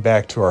Kingdom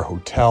back to our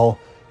hotel.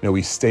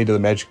 We stayed to the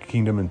Magic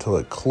Kingdom until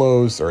it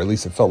closed, or at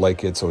least it felt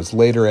like it, so it's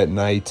later at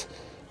night.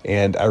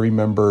 And I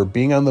remember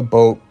being on the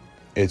boat.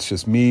 It's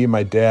just me,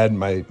 my dad,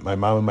 my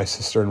mom, and my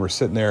sister, and we're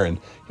sitting there. And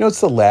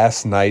it's the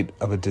last night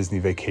of a Disney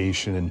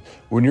vacation. And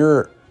when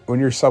you're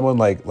someone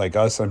like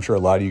us, I'm sure a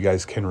lot of you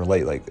guys can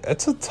relate. Like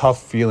that's a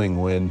tough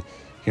feeling when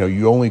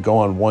you only go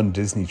on one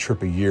Disney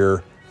trip a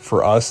year.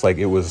 For us, like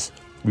we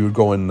would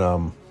go in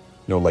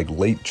like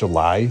late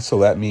July. So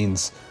that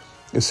means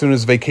as soon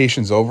as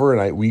vacation's over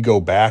and we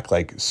go back,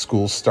 like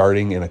school's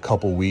starting in a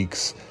couple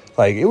weeks,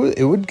 like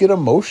it would get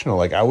emotional.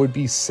 Like I would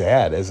be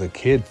sad as a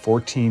kid,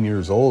 14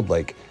 years old.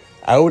 Like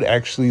I would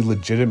actually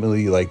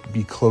legitimately like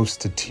be close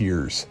to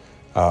tears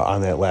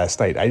on that last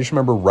night. I just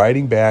remember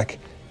riding back,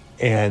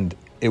 and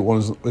it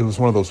was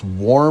one of those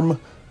warm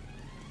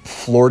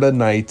Florida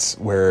nights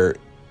where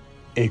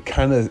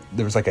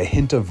there was like a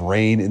hint of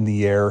rain in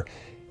the air,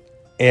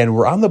 and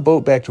we're on the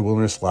boat back to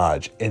Wilderness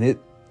Lodge, and it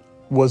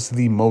was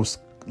the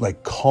most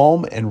like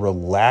calm and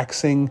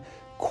relaxing,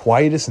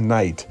 quietest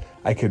night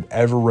I could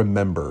ever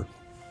remember.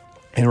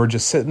 And we're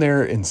just sitting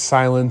there in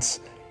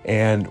silence,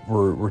 and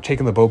we're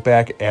taking the boat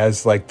back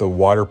as like the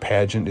water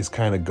pageant is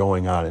kind of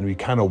going on, and we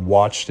kind of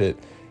watched it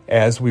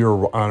as we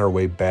were on our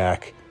way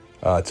back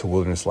to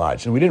Wilderness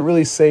Lodge. And we didn't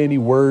really say any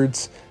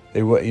words.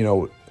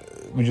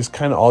 We just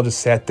kind of all just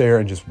sat there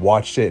and just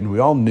watched it, and we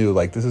all knew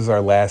like this is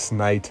our last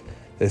night.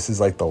 This is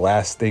like the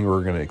last thing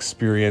we're going to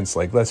experience.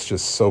 Like let's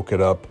just soak it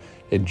up,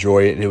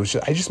 enjoy it. And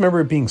I just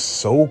remember it being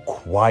so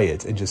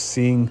quiet and just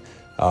seeing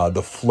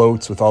the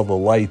floats with all the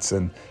lights,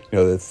 and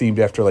they're themed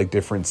after like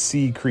different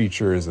sea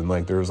creatures, and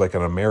like there was like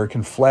an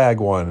American flag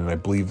one, and I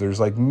believe there's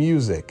like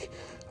music.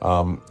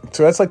 So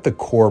that's like the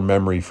core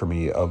memory for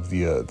me of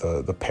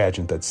the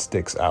pageant that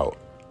sticks out.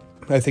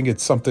 I think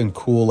it's something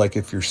cool. Like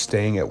if you're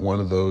staying at one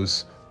of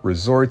those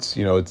resorts,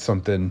 it's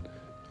something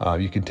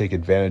you can take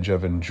advantage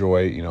of and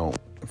enjoy,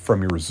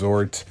 from your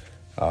resort.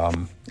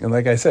 And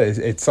like I said,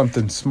 it's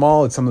something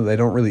small. It's something they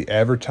don't really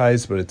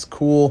advertise, but it's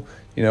cool.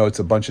 It's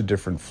a bunch of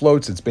different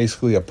floats. It's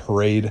basically a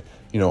parade,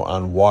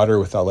 on water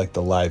without like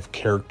the live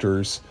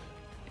characters.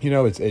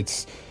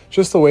 It's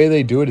just the way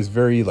they do it is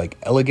very like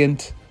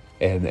elegant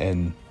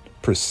and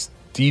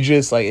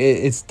prestigious. Like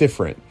it's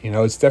different.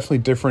 It's definitely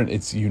different.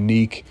 It's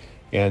unique.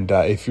 And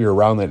if you're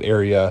around that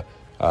area,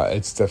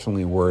 it's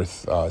definitely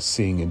worth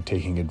seeing and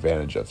taking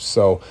advantage of.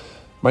 So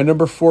my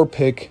number 4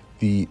 pick,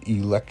 the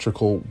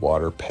electrical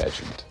water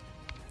pageant.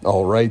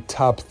 All right,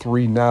 top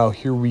 3 now.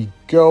 Here we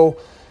go.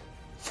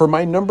 For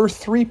my number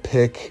 3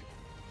 pick,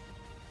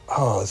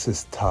 this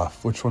is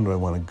tough. Which one do I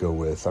want to go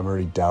with? I'm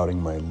already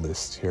doubting my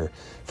list here.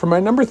 For my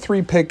number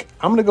 3 pick,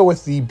 I'm going to go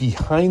with the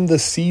Behind the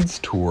Seeds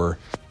tour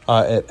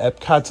at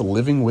Epcot's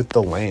Living with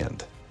the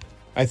Land.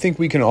 I think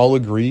we can all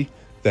agree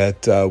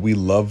that we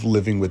love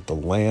Living with the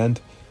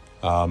Land.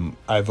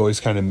 I've always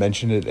kind of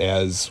mentioned it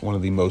as one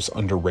of the most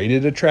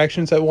underrated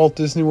attractions at Walt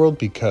Disney World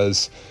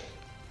because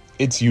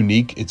it's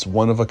unique. It's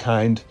one of a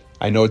kind.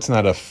 I know it's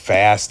not a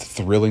fast,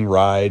 thrilling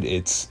ride.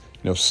 It's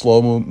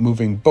slow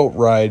moving boat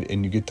ride,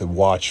 and you get to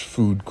watch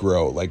food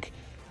grow. Like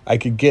I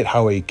could get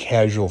how a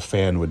casual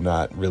fan would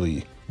not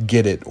really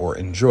get it or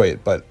enjoy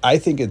it, but I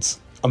think it's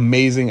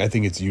amazing. I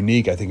think it's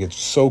unique. I think it's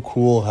so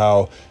cool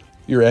how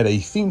you're at a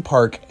theme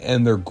park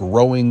and they're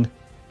growing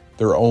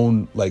their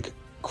own like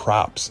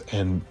crops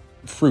and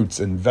fruits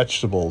and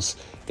vegetables,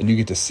 and you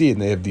get to see it,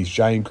 and they have these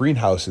giant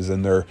greenhouses,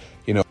 and they're,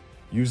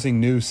 using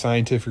new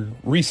scientific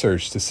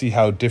research to see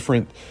how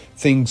different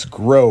things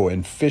grow,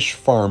 and fish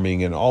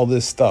farming and all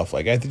this stuff.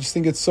 Like, I just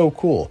think it's so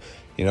cool.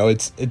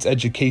 It's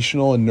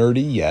educational and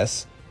nerdy,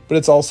 yes, but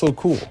it's also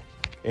cool.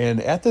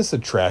 And at this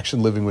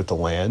attraction, Living with the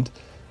Land,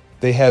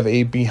 they have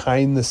a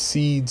behind the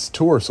scenes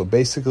tour. So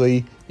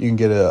basically you can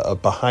get a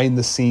behind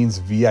the scenes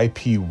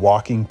VIP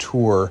walking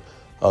tour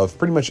of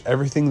pretty much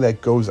everything that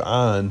goes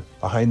on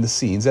behind the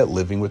scenes at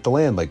Living with the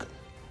Land. Like,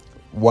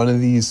 one of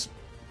these,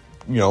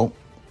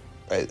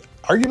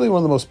 arguably one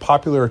of the most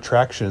popular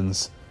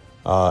attractions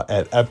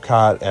at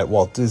Epcot, at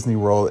Walt Disney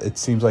World. It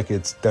seems like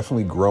it's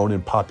definitely grown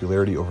in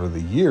popularity over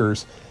the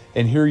years.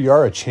 And here you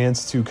are, a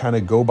chance to kind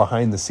of go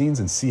behind the scenes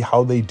and see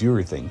how they do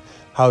everything.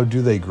 How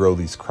do they grow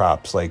these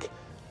crops? Like,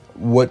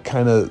 what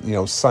kind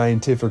of,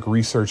 scientific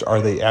research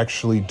are they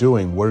actually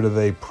doing? What are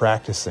they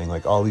practicing?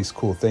 Like, all these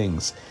cool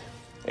things.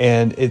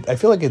 And I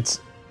feel like it's,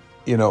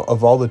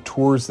 of all the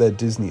tours that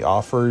Disney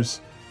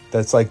offers,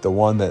 that's like the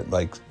one that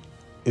like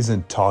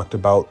isn't talked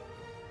about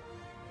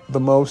the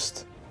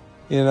most.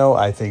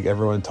 I think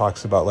everyone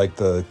talks about like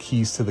the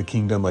Keys to the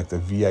Kingdom, like the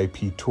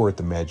VIP tour at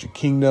the Magic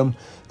Kingdom.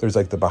 There's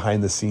like the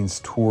behind the scenes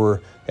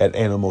tour at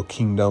Animal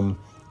Kingdom,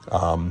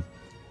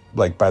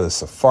 like by the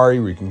safari,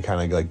 where you can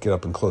kind of like get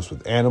up and close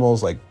with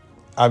animals. Like,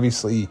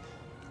 obviously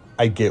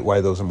I get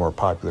why those are more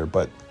popular,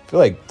 but I feel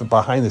like the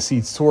behind the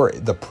scenes tour,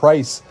 the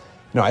price,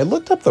 I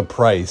looked up the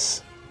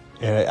price,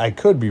 and I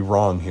could be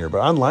wrong here, but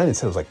online it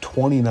said it was like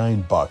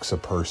 $29 a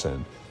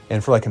person.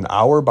 And for like an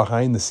hour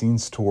behind the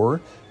scenes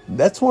tour,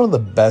 that's one of the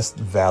best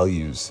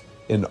values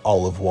in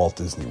all of Walt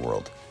Disney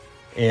World.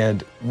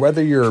 And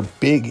whether you're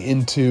big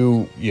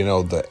into,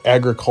 the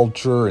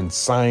agriculture and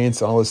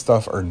science and all this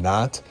stuff or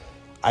not,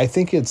 I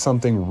think it's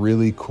something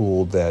really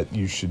cool that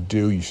you should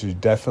do. You should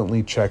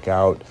definitely check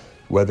out,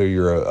 whether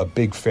you're a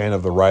big fan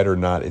of the ride or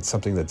not. It's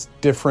something that's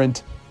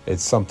different.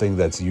 It's something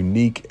that's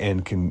unique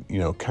and can,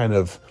 kind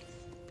of,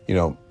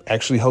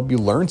 actually help you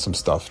learn some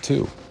stuff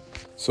too.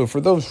 So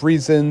for those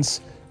reasons,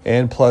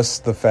 and plus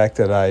the fact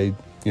that I,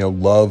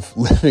 love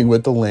Living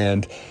with the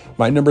Land,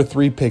 my number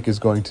 3 pick is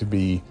going to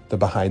be the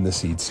behind the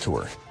scenes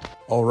tour.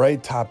 All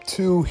right, top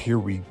 2, here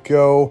we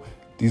go.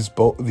 These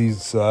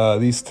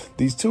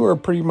two are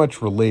pretty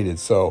much related.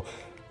 So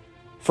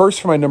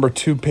first, for my number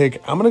 2 pick,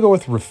 I'm going to go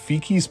with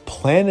Rafiki's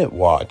Planet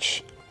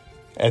Watch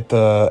at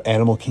the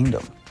Animal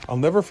Kingdom. I'll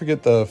never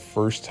forget the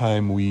first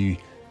time we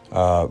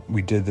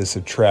did this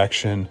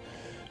attraction.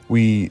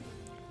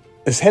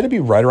 This had to be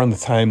right around the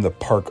time the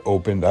park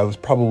opened. I was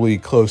probably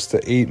close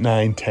to 8,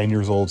 9, 10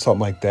 years old, something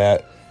like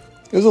that.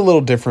 It was a little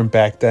different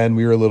back then.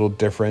 We were a little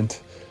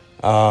different.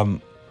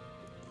 So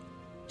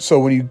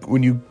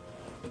when you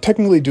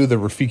technically do the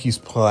Rafiki's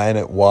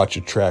Planet Watch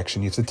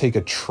attraction, you have to take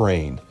a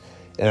train.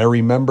 And I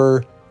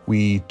remember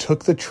we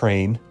took the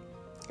train,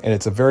 and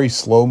it's a very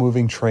slow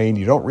moving train.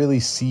 You don't really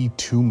see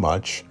too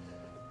much.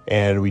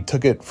 And we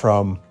took it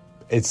from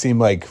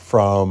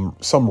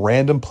some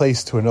random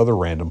place to another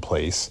random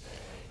place.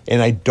 And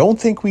I don't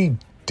think we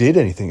did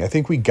anything. I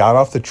think we got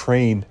off the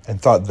train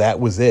and thought that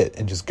was it,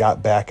 and just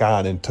got back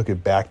on and took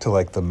it back to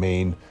like the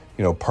main,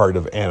 part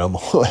of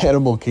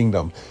Animal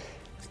Kingdom.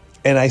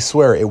 And I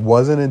swear it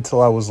wasn't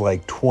until I was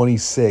like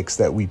 26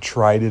 that we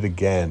tried it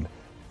again.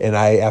 And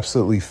I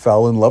absolutely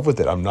fell in love with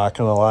it. I'm not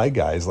going to lie,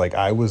 guys. Like,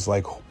 I was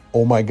like,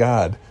 oh my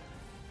God.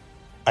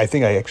 I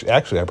think I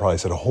probably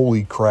said,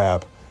 holy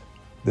crap,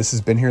 this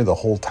has been here the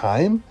whole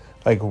time?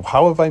 Like,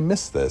 how have I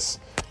missed this?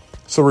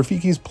 So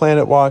Rafiki's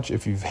Planet Watch,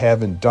 if you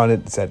haven't done it,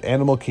 it's at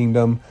Animal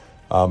Kingdom.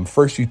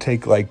 First, you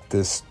take like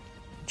this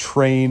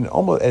train,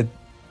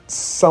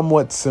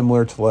 somewhat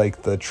similar to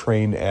like the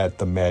train at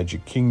the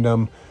Magic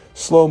Kingdom,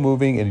 slow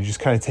moving, and you just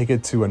kind of take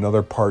it to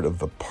another part of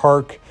the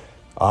park.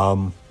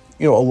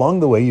 Along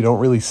the way, you don't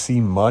really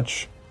see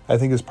much, I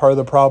think, is part of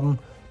the problem,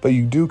 but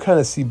you do kind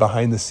of see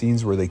behind the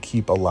scenes where they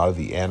keep a lot of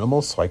the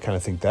animals. So I kind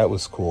of think that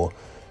was cool.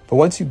 But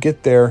once you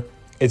get there,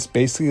 it's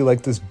basically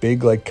like this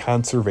big like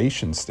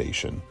conservation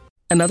station.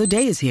 Another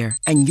day is here,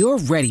 and you're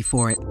ready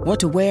for it. What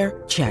to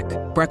wear? Check.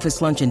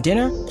 Breakfast, lunch, and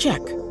dinner? Check.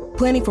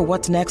 Planning for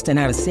what's next and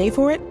how to save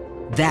for it?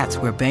 That's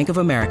where Bank of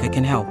America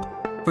can help.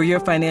 For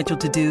your financial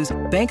to-dos,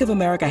 Bank of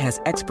America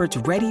has experts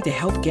ready to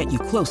help get you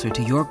closer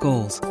to your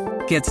goals.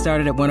 Get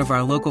started at one of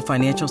our local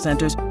financial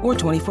centers or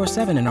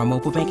 24/7 in our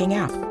mobile banking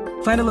app.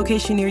 Find a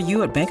location near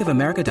you at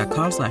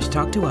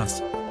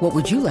bankofamerica.com/talktous. What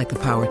would you like the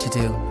power to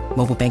do?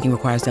 Mobile banking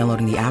requires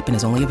downloading the app and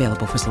is only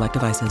available for select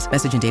devices.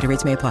 Message and data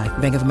rates may apply.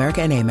 Bank of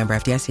America N.A., member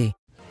FDIC.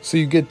 So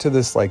you get to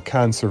this like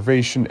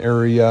conservation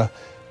area.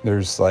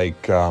 There's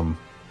like,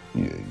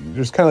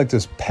 there's kind of like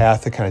this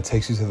path that kind of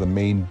takes you to the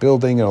main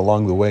building. And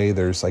along the way,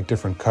 there's like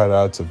different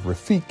cutouts of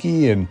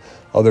Rafiki and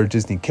other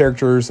Disney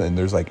characters. And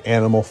there's like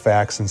animal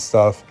facts and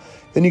stuff.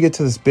 Then you get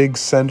to this big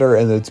center,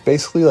 and it's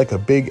basically like a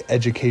big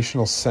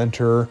educational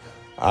center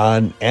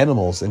on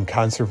animals and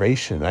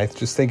conservation. I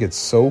just think it's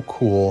so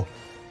cool.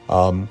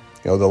 The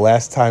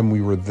last time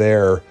we were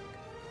there,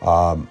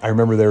 I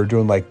remember they were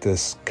doing like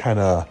this kind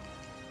of,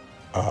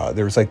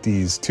 there was like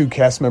these two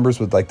cast members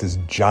with like this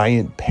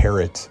giant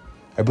parrot.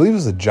 I believe it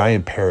was a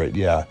giant parrot,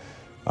 yeah.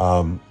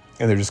 And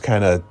they're just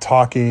kind of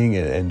talking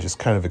and just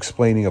kind of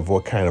explaining of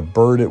what kind of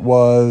bird it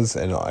was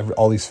and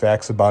all these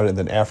facts about it. And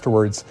then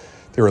afterwards,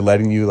 they were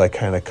letting you like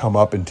kind of come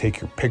up and take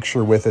your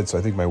picture with it. So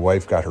I think my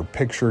wife got her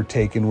picture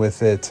taken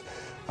with it.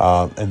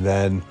 And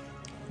then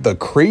the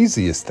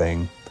craziest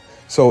thing,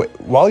 so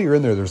while you're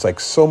in there, there's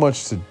like so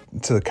much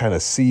to kind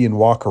of see and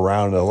walk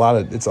around.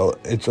 And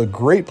it's a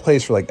great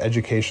place for like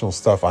educational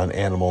stuff on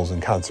animals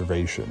and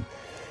conservation.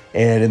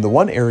 And in the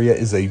one area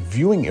is a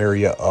viewing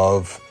area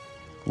of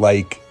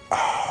like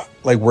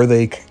where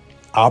they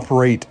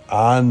operate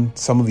on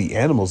some of the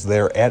animals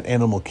there at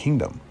Animal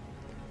Kingdom.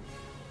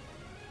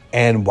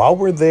 And while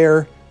we're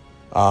there,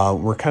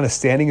 we're kind of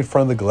standing in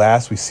front of the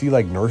glass. We see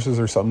like nurses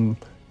or something,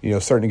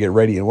 starting to get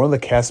ready. And one of the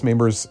cast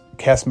members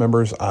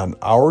on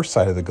our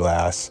side of the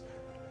glass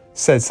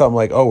said something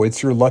like, "Oh,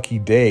 it's your lucky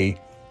day.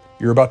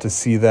 You're about to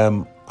see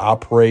them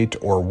operate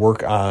or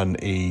work on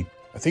I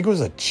think it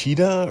was a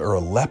cheetah or a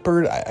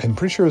leopard. I'm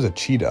pretty sure it was a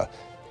cheetah."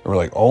 And we're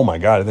like, "Oh my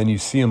God." And then you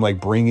see them like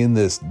bring in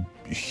this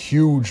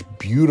huge,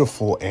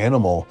 beautiful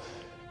animal,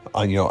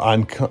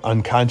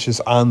 unconscious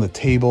on the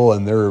table.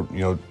 And they're,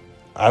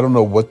 I don't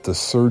know what the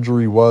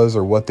surgery was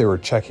or what they were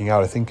checking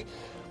out. I think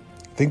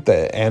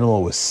the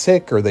animal was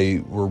sick, or they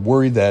were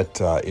worried that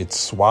it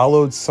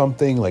swallowed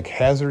something like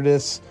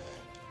hazardous.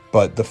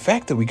 But the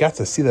fact that we got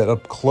to see that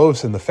up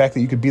close, and the fact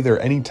that you could be there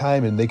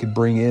anytime and they could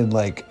bring in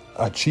like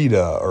a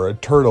cheetah or a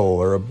turtle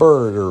or a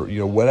bird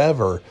or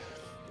whatever,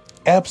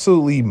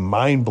 absolutely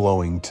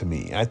mind-blowing to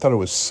me. I thought it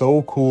was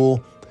so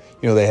cool.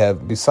 They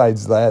have,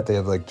 besides that, they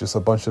have like just a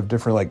bunch of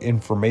different like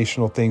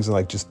informational things and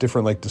like just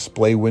different like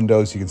display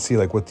windows. You can see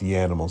like what the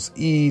animals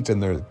eat,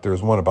 and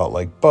there's one about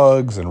like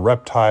bugs and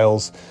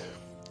reptiles.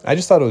 I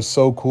just thought it was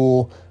so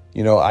cool.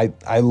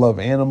 I love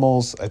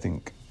animals. I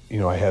think,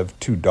 I have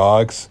 2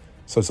 dogs,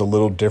 so it's a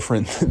little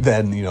different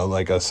than,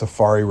 like a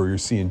safari where you're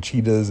seeing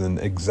cheetahs and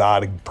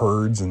exotic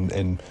birds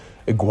and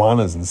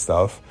iguanas and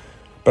stuff.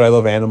 But I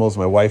love animals.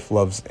 My wife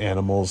loves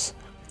animals.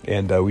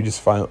 And we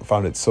just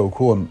found it so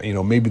cool.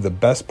 And, maybe the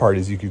best part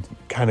is you could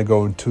kind of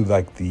go into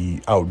like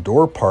the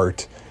outdoor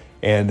part,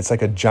 and it's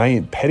like a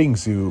giant petting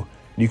zoo.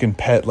 You can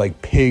pet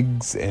like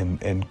pigs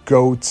and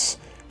goats.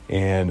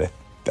 And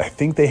I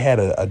think they had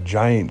a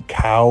giant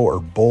cow or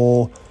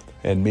bull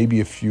and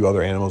maybe a few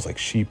other animals like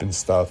sheep and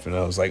stuff. And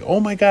I was like, oh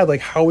my God, like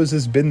how has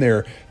this been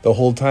there the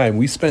whole time?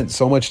 We spent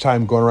so much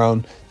time going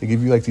around. They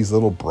give you like these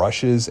little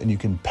brushes, and you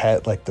can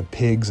pet like the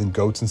pigs and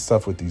goats and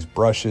stuff with these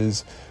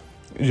brushes.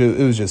 It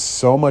was just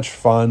so much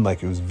fun.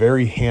 Like, it was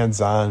very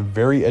hands-on,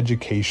 very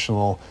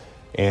educational.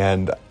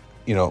 And,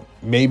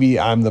 maybe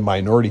I'm the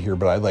minority here,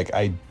 but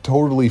I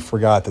totally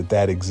forgot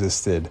that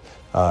existed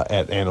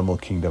at Animal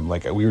Kingdom.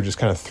 Like, we were just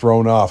kind of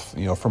thrown off,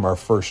 from our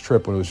first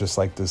trip, when it was just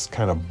like this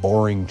kind of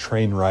boring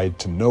train ride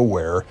to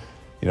nowhere.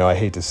 I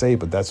hate to say it,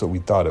 but that's what we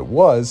thought it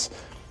was.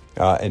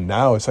 And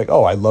now it's like,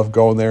 oh, I love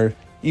going there.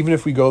 Even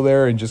if we go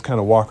there and just kind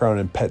of walk around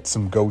and pet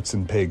some goats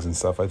and pigs and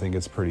stuff, I think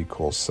it's pretty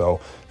cool. So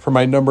for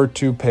my number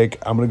 2 pick,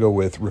 I'm going to go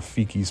with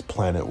Rafiki's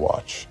Planet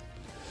Watch.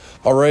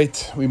 All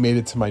right, we made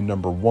it to my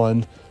number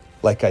 1.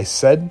 Like I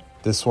said,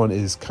 this one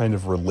is kind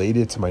of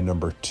related to my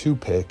number 2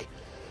 pick.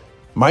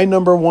 My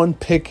number 1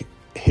 pick,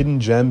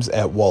 Hidden Gems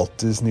at Walt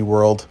Disney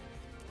World.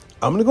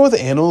 I'm going to go with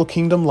Animal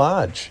Kingdom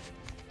Lodge.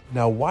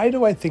 Now, why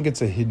do I think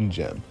it's a hidden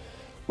gem?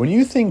 When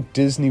you think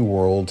Disney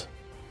World,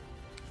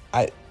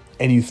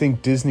 and you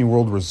think Disney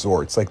World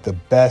resorts, like the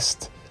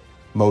best,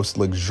 most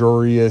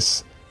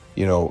luxurious,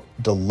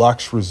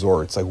 deluxe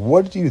resorts, like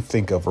what do you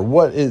think of, or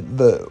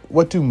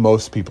what do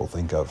most people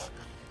think of?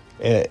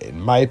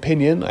 In my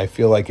opinion, I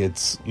feel like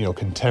it's,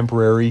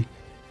 contemporary,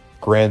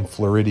 Grand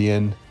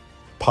Floridian,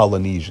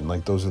 Polynesian.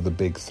 Like those are the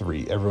big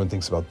 3. Everyone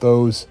thinks about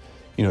those.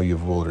 You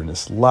have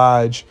Wilderness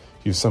Lodge.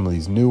 You have some of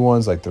these new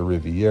ones like the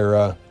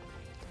Riviera.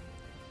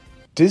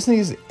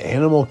 Disney's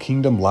Animal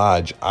Kingdom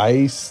Lodge,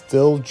 I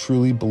still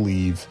truly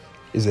believe,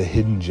 is a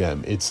hidden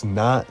gem. It's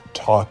not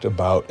talked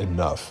about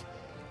enough.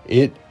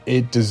 It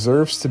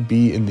deserves to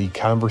be in the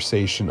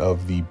conversation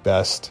of the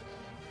best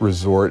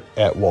resort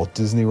at Walt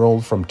Disney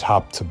World from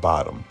top to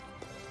bottom.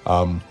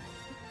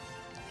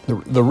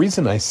 The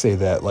reason I say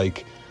that,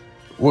 like,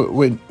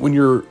 when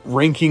you're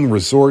ranking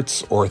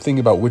resorts or thinking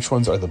about which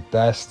ones are the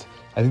best,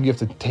 I think you have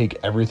to take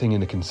everything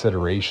into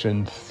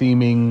consideration: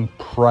 theming,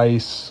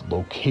 price,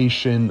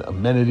 location,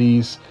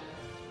 amenities,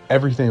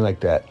 everything like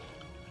that.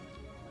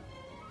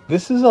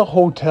 This is a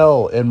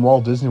hotel in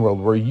Walt Disney World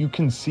where you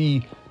can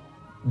see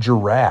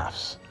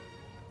giraffes.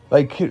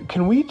 Like,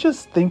 can we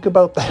just think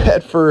about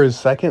that for a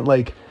second?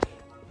 Like,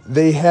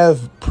 they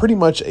have pretty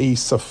much a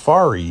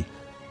safari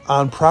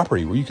on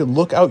property where you can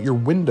look out your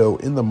window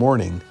in the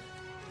morning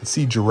and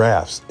see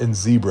giraffes and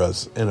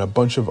zebras and a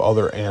bunch of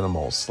other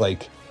animals.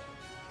 Like,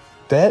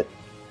 that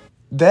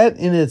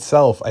in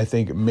itself, I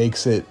think,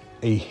 makes it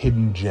a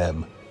hidden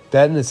gem.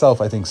 that in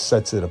itself, I think,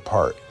 sets it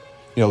apart.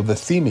 You know, the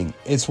theming,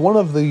 it's one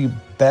of the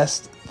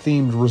best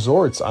themed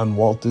resorts on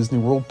Walt Disney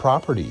World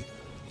property.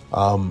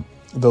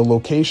 The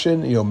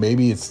location, you know,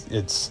 maybe it's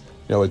you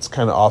know, it's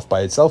kind of off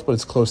by itself, but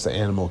it's close to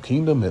Animal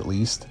Kingdom at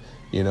least,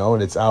 you know,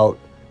 and it's out.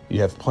 You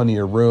have plenty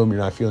of room.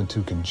 You're not feeling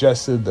too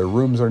congested. Their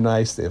rooms are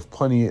nice. They have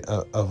plenty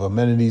of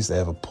amenities. They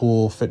have a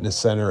pool, fitness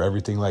center,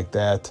 everything like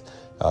that.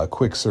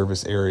 Quick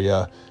service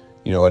area,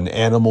 you know, an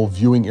animal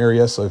viewing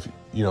area. So if,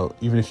 you know,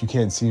 even if you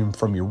can't see them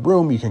from your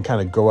room, you can kind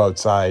of go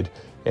outside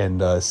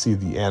and see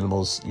the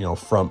animals, you know,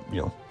 from,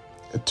 you know,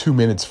 2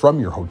 minutes from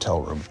your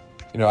hotel room.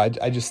 You know,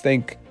 I just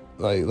think,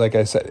 like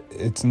I said,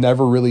 it's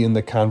never really in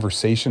the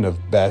conversation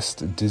of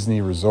best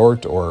Disney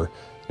resort or,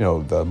 you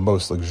know, the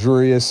most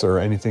luxurious or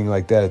anything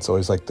like that. It's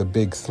always like the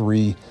big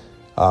three.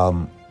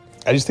 I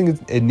just think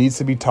it needs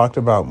to be talked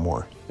about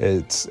more.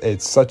 It's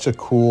such a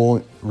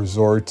cool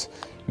resort.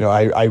 You know,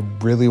 I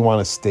really want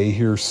to stay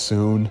here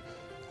soon.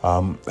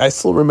 I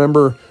still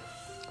remember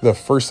the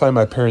first time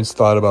my parents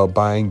thought about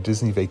buying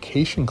Disney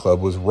Vacation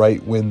Club was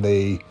right when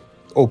they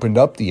opened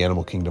up the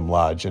Animal Kingdom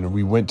Lodge. And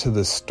we went to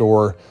the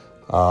store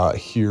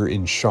here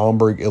in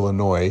Schaumburg,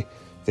 Illinois.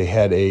 They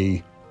had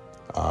a,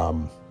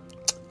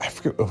 I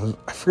forget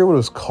what it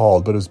was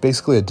called, but it was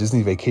basically a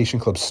Disney Vacation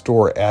Club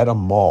store at a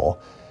mall.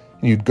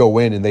 And you'd go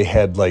in and they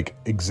had like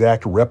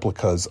exact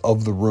replicas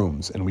of the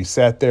rooms. And we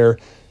sat there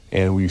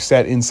and we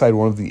sat inside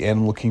one of the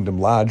Animal Kingdom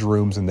Lodge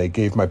rooms, and they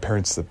gave my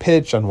parents the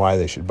pitch on why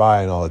they should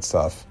buy and all that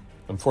stuff.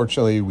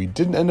 Unfortunately, we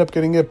didn't end up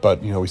getting it,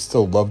 but, you know, we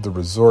still love the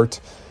resort.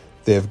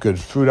 They have good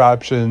food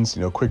options,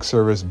 you know, quick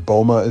service.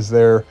 Boma is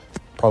there,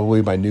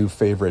 probably my new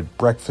favorite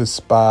breakfast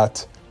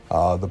spot.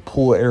 The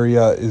pool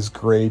area is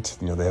great.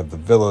 You know, they have the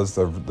villas,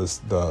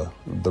 the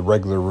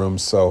regular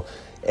rooms. So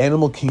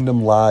Animal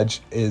Kingdom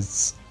Lodge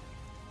is,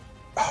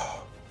 I'm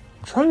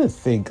trying to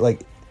think,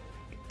 like,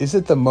 is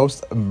it the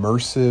most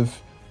immersive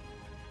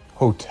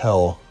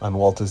hotel on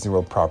Walt Disney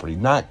World property?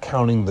 Not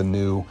counting the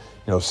new, you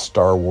know,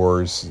 Star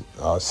Wars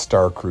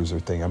Star Cruiser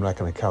thing. I'm not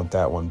going to count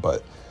that one,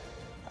 but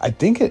I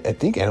think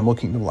Animal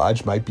Kingdom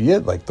Lodge might be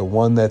it. Like the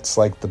one that's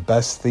like the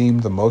best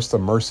themed, the most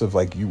immersive.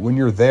 Like when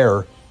you're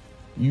there,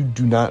 you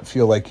do not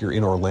feel like you're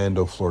in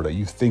Orlando, Florida.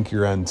 You think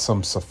you're on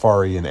some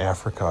safari in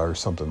Africa or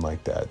something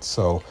like that.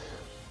 So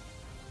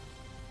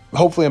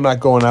hopefully I'm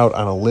not going out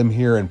on a limb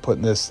here and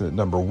putting this at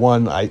number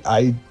one.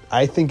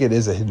 I think it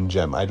is a hidden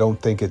gem. I don't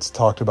think it's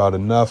talked about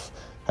enough.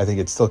 I think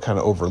it's still kind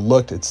of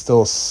overlooked. It's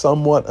still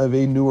somewhat of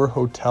a newer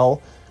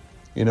hotel.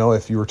 You know,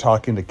 if you were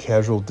talking to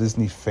casual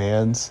Disney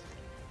fans,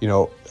 you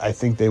know, I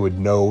think they would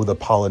know the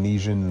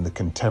Polynesian and the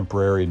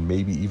Contemporary and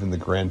maybe even the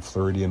Grand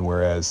Floridian,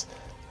 whereas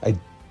I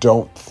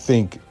don't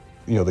think,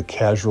 you know, the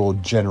casual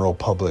general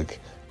public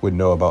would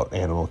know about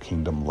Animal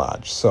Kingdom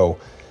Lodge. So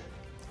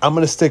I'm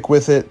going to stick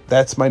with it.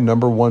 That's my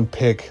number one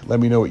pick. Let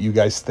me know what you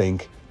guys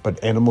think.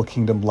 But Animal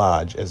Kingdom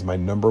Lodge as my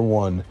number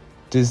one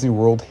Disney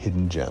World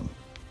hidden gem.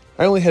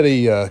 I only had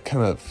a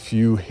kind of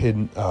few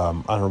hidden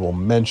honorable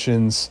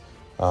mentions.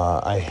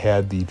 I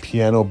had the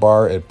piano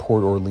bar at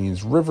Port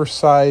Orleans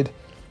Riverside.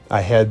 I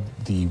had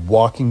the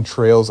walking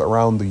trails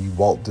around the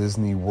Walt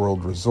Disney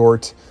World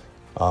Resort.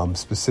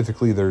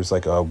 Specifically, there's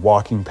like a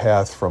walking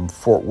path from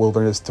Fort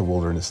Wilderness to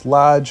Wilderness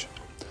Lodge.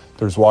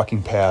 There's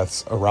walking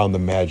paths around the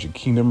Magic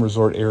Kingdom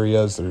Resort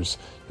areas. There's,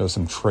 you know,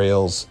 some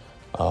trails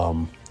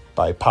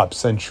by Pop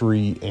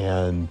Century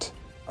and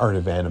Art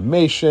of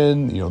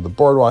Animation. You know, the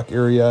boardwalk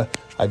area.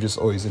 I've just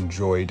always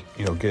enjoyed,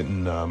 you know,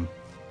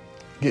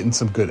 getting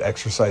some good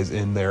exercise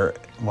in there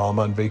while I'm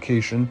on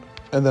vacation.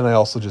 And then I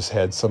also just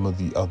had some of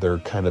the other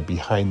kind of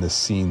behind the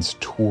scenes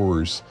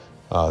tours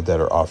that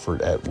are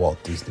offered at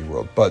Walt Disney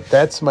World. But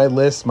that's my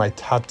list, my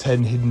top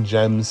 10 hidden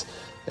gems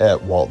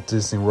at Walt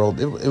Disney World.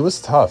 It was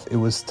tough. It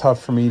was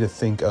tough for me to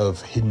think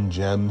of hidden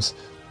gems.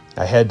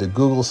 I had to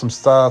Google some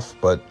stuff,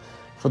 but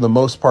for the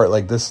most part,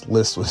 like this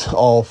list was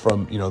all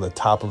from, you know, the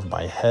top of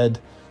my head.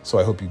 So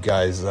I hope you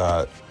guys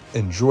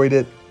enjoyed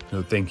it. You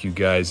know, thank you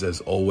guys as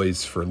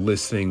always for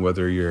listening,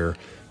 whether you're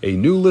a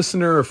new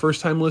listener, a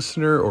first-time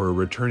listener, or a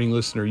returning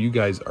listener. You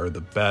guys are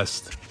the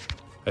best.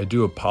 I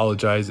do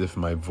apologize if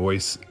my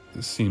voice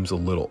seems a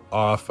little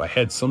off. I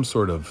had some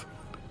sort of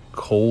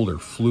cold or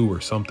flu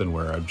or something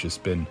where I've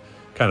just been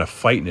kind of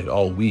fighting it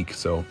all week.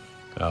 So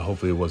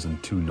hopefully it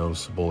wasn't too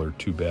noticeable or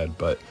too bad.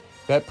 But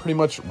that pretty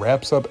much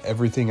wraps up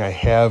everything I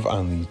have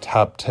on the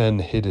top 10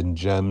 hidden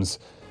gems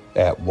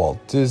at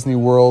Walt Disney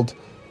World.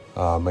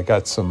 I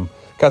got some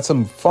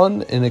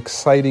fun and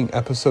exciting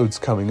episodes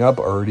coming up.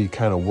 Already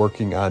kind of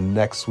working on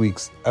next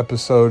week's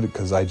episode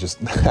because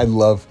I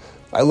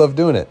love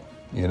doing it.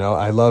 You know,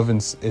 I love in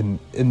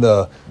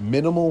the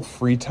minimal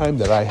free time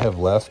that I have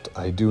left,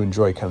 I do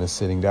enjoy kind of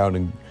sitting down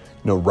and,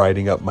 you know,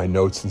 writing up my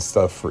notes and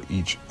stuff for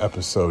each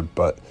episode.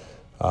 But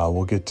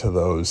we'll get to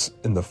those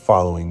in the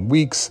following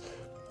weeks.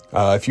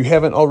 If you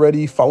haven't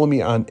already, follow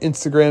me on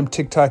Instagram,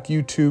 TikTok,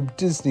 YouTube,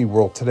 Disney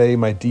World Today.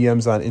 My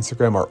DMs on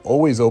Instagram are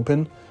always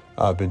open.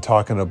 I've been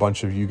talking to a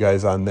bunch of you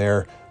guys on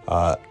there.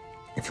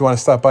 If you want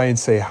to stop by and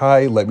say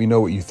hi, let me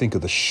know what you think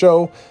of the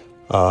show.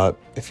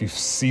 If you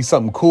see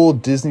something cool,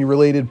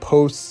 Disney-related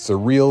posts or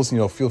reels,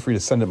 feel free to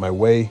send it my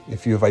way.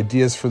 If you have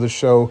ideas for the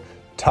show,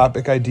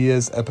 topic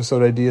ideas,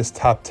 episode ideas,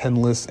 top 10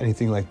 lists,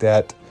 anything like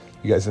that,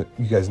 you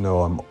guys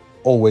know I'm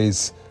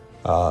always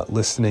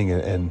listening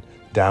and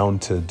down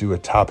to do a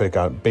topic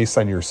based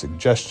on your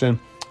suggestion.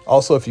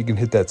 Also, if you can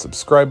hit that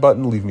subscribe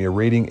button, leave me a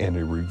rating and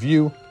a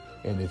review.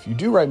 And if you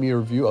do write me a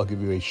review, I'll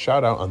give you a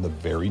shout out on the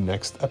very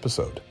next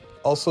episode.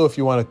 Also, if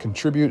you want to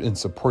contribute and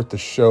support the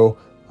show,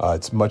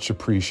 it's much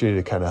appreciated.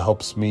 It kind of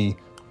helps me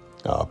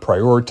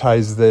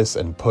prioritize this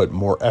and put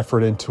more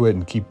effort into it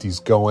and keep these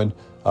going.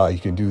 You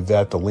can do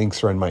that. The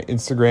links are on my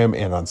Instagram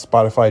and on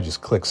Spotify.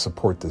 Just click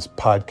support this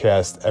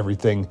podcast,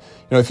 everything.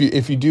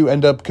 If you do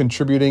end up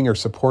contributing or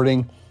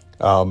supporting,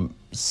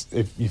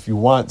 if you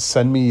want,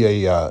 send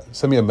me a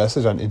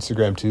message on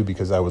Instagram too,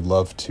 because I would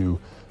love to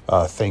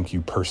thank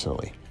you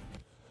personally.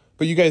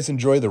 But you guys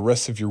enjoy the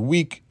rest of your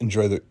week.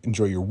 Enjoy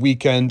your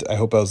weekend. I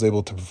hope I was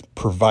able to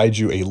provide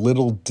you a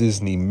little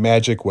Disney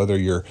magic, whether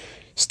you're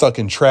stuck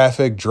in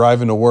traffic,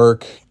 driving to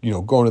work,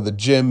 going to the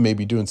gym,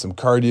 maybe doing some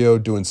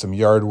cardio, doing some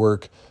yard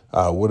work,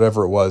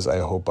 whatever it was. I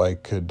hope I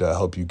could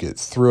help you get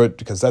through it,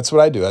 because that's what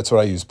I do. That's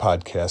what I use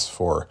podcasts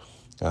for.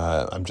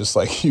 I'm just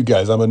like you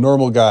guys. I'm a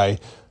normal guy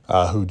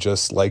who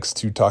just likes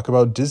to talk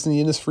about Disney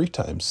in his free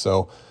time.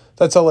 So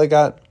that's all I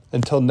got.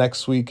 Until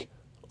next week,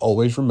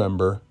 always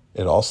remember,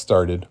 it all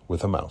started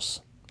with a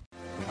mouse.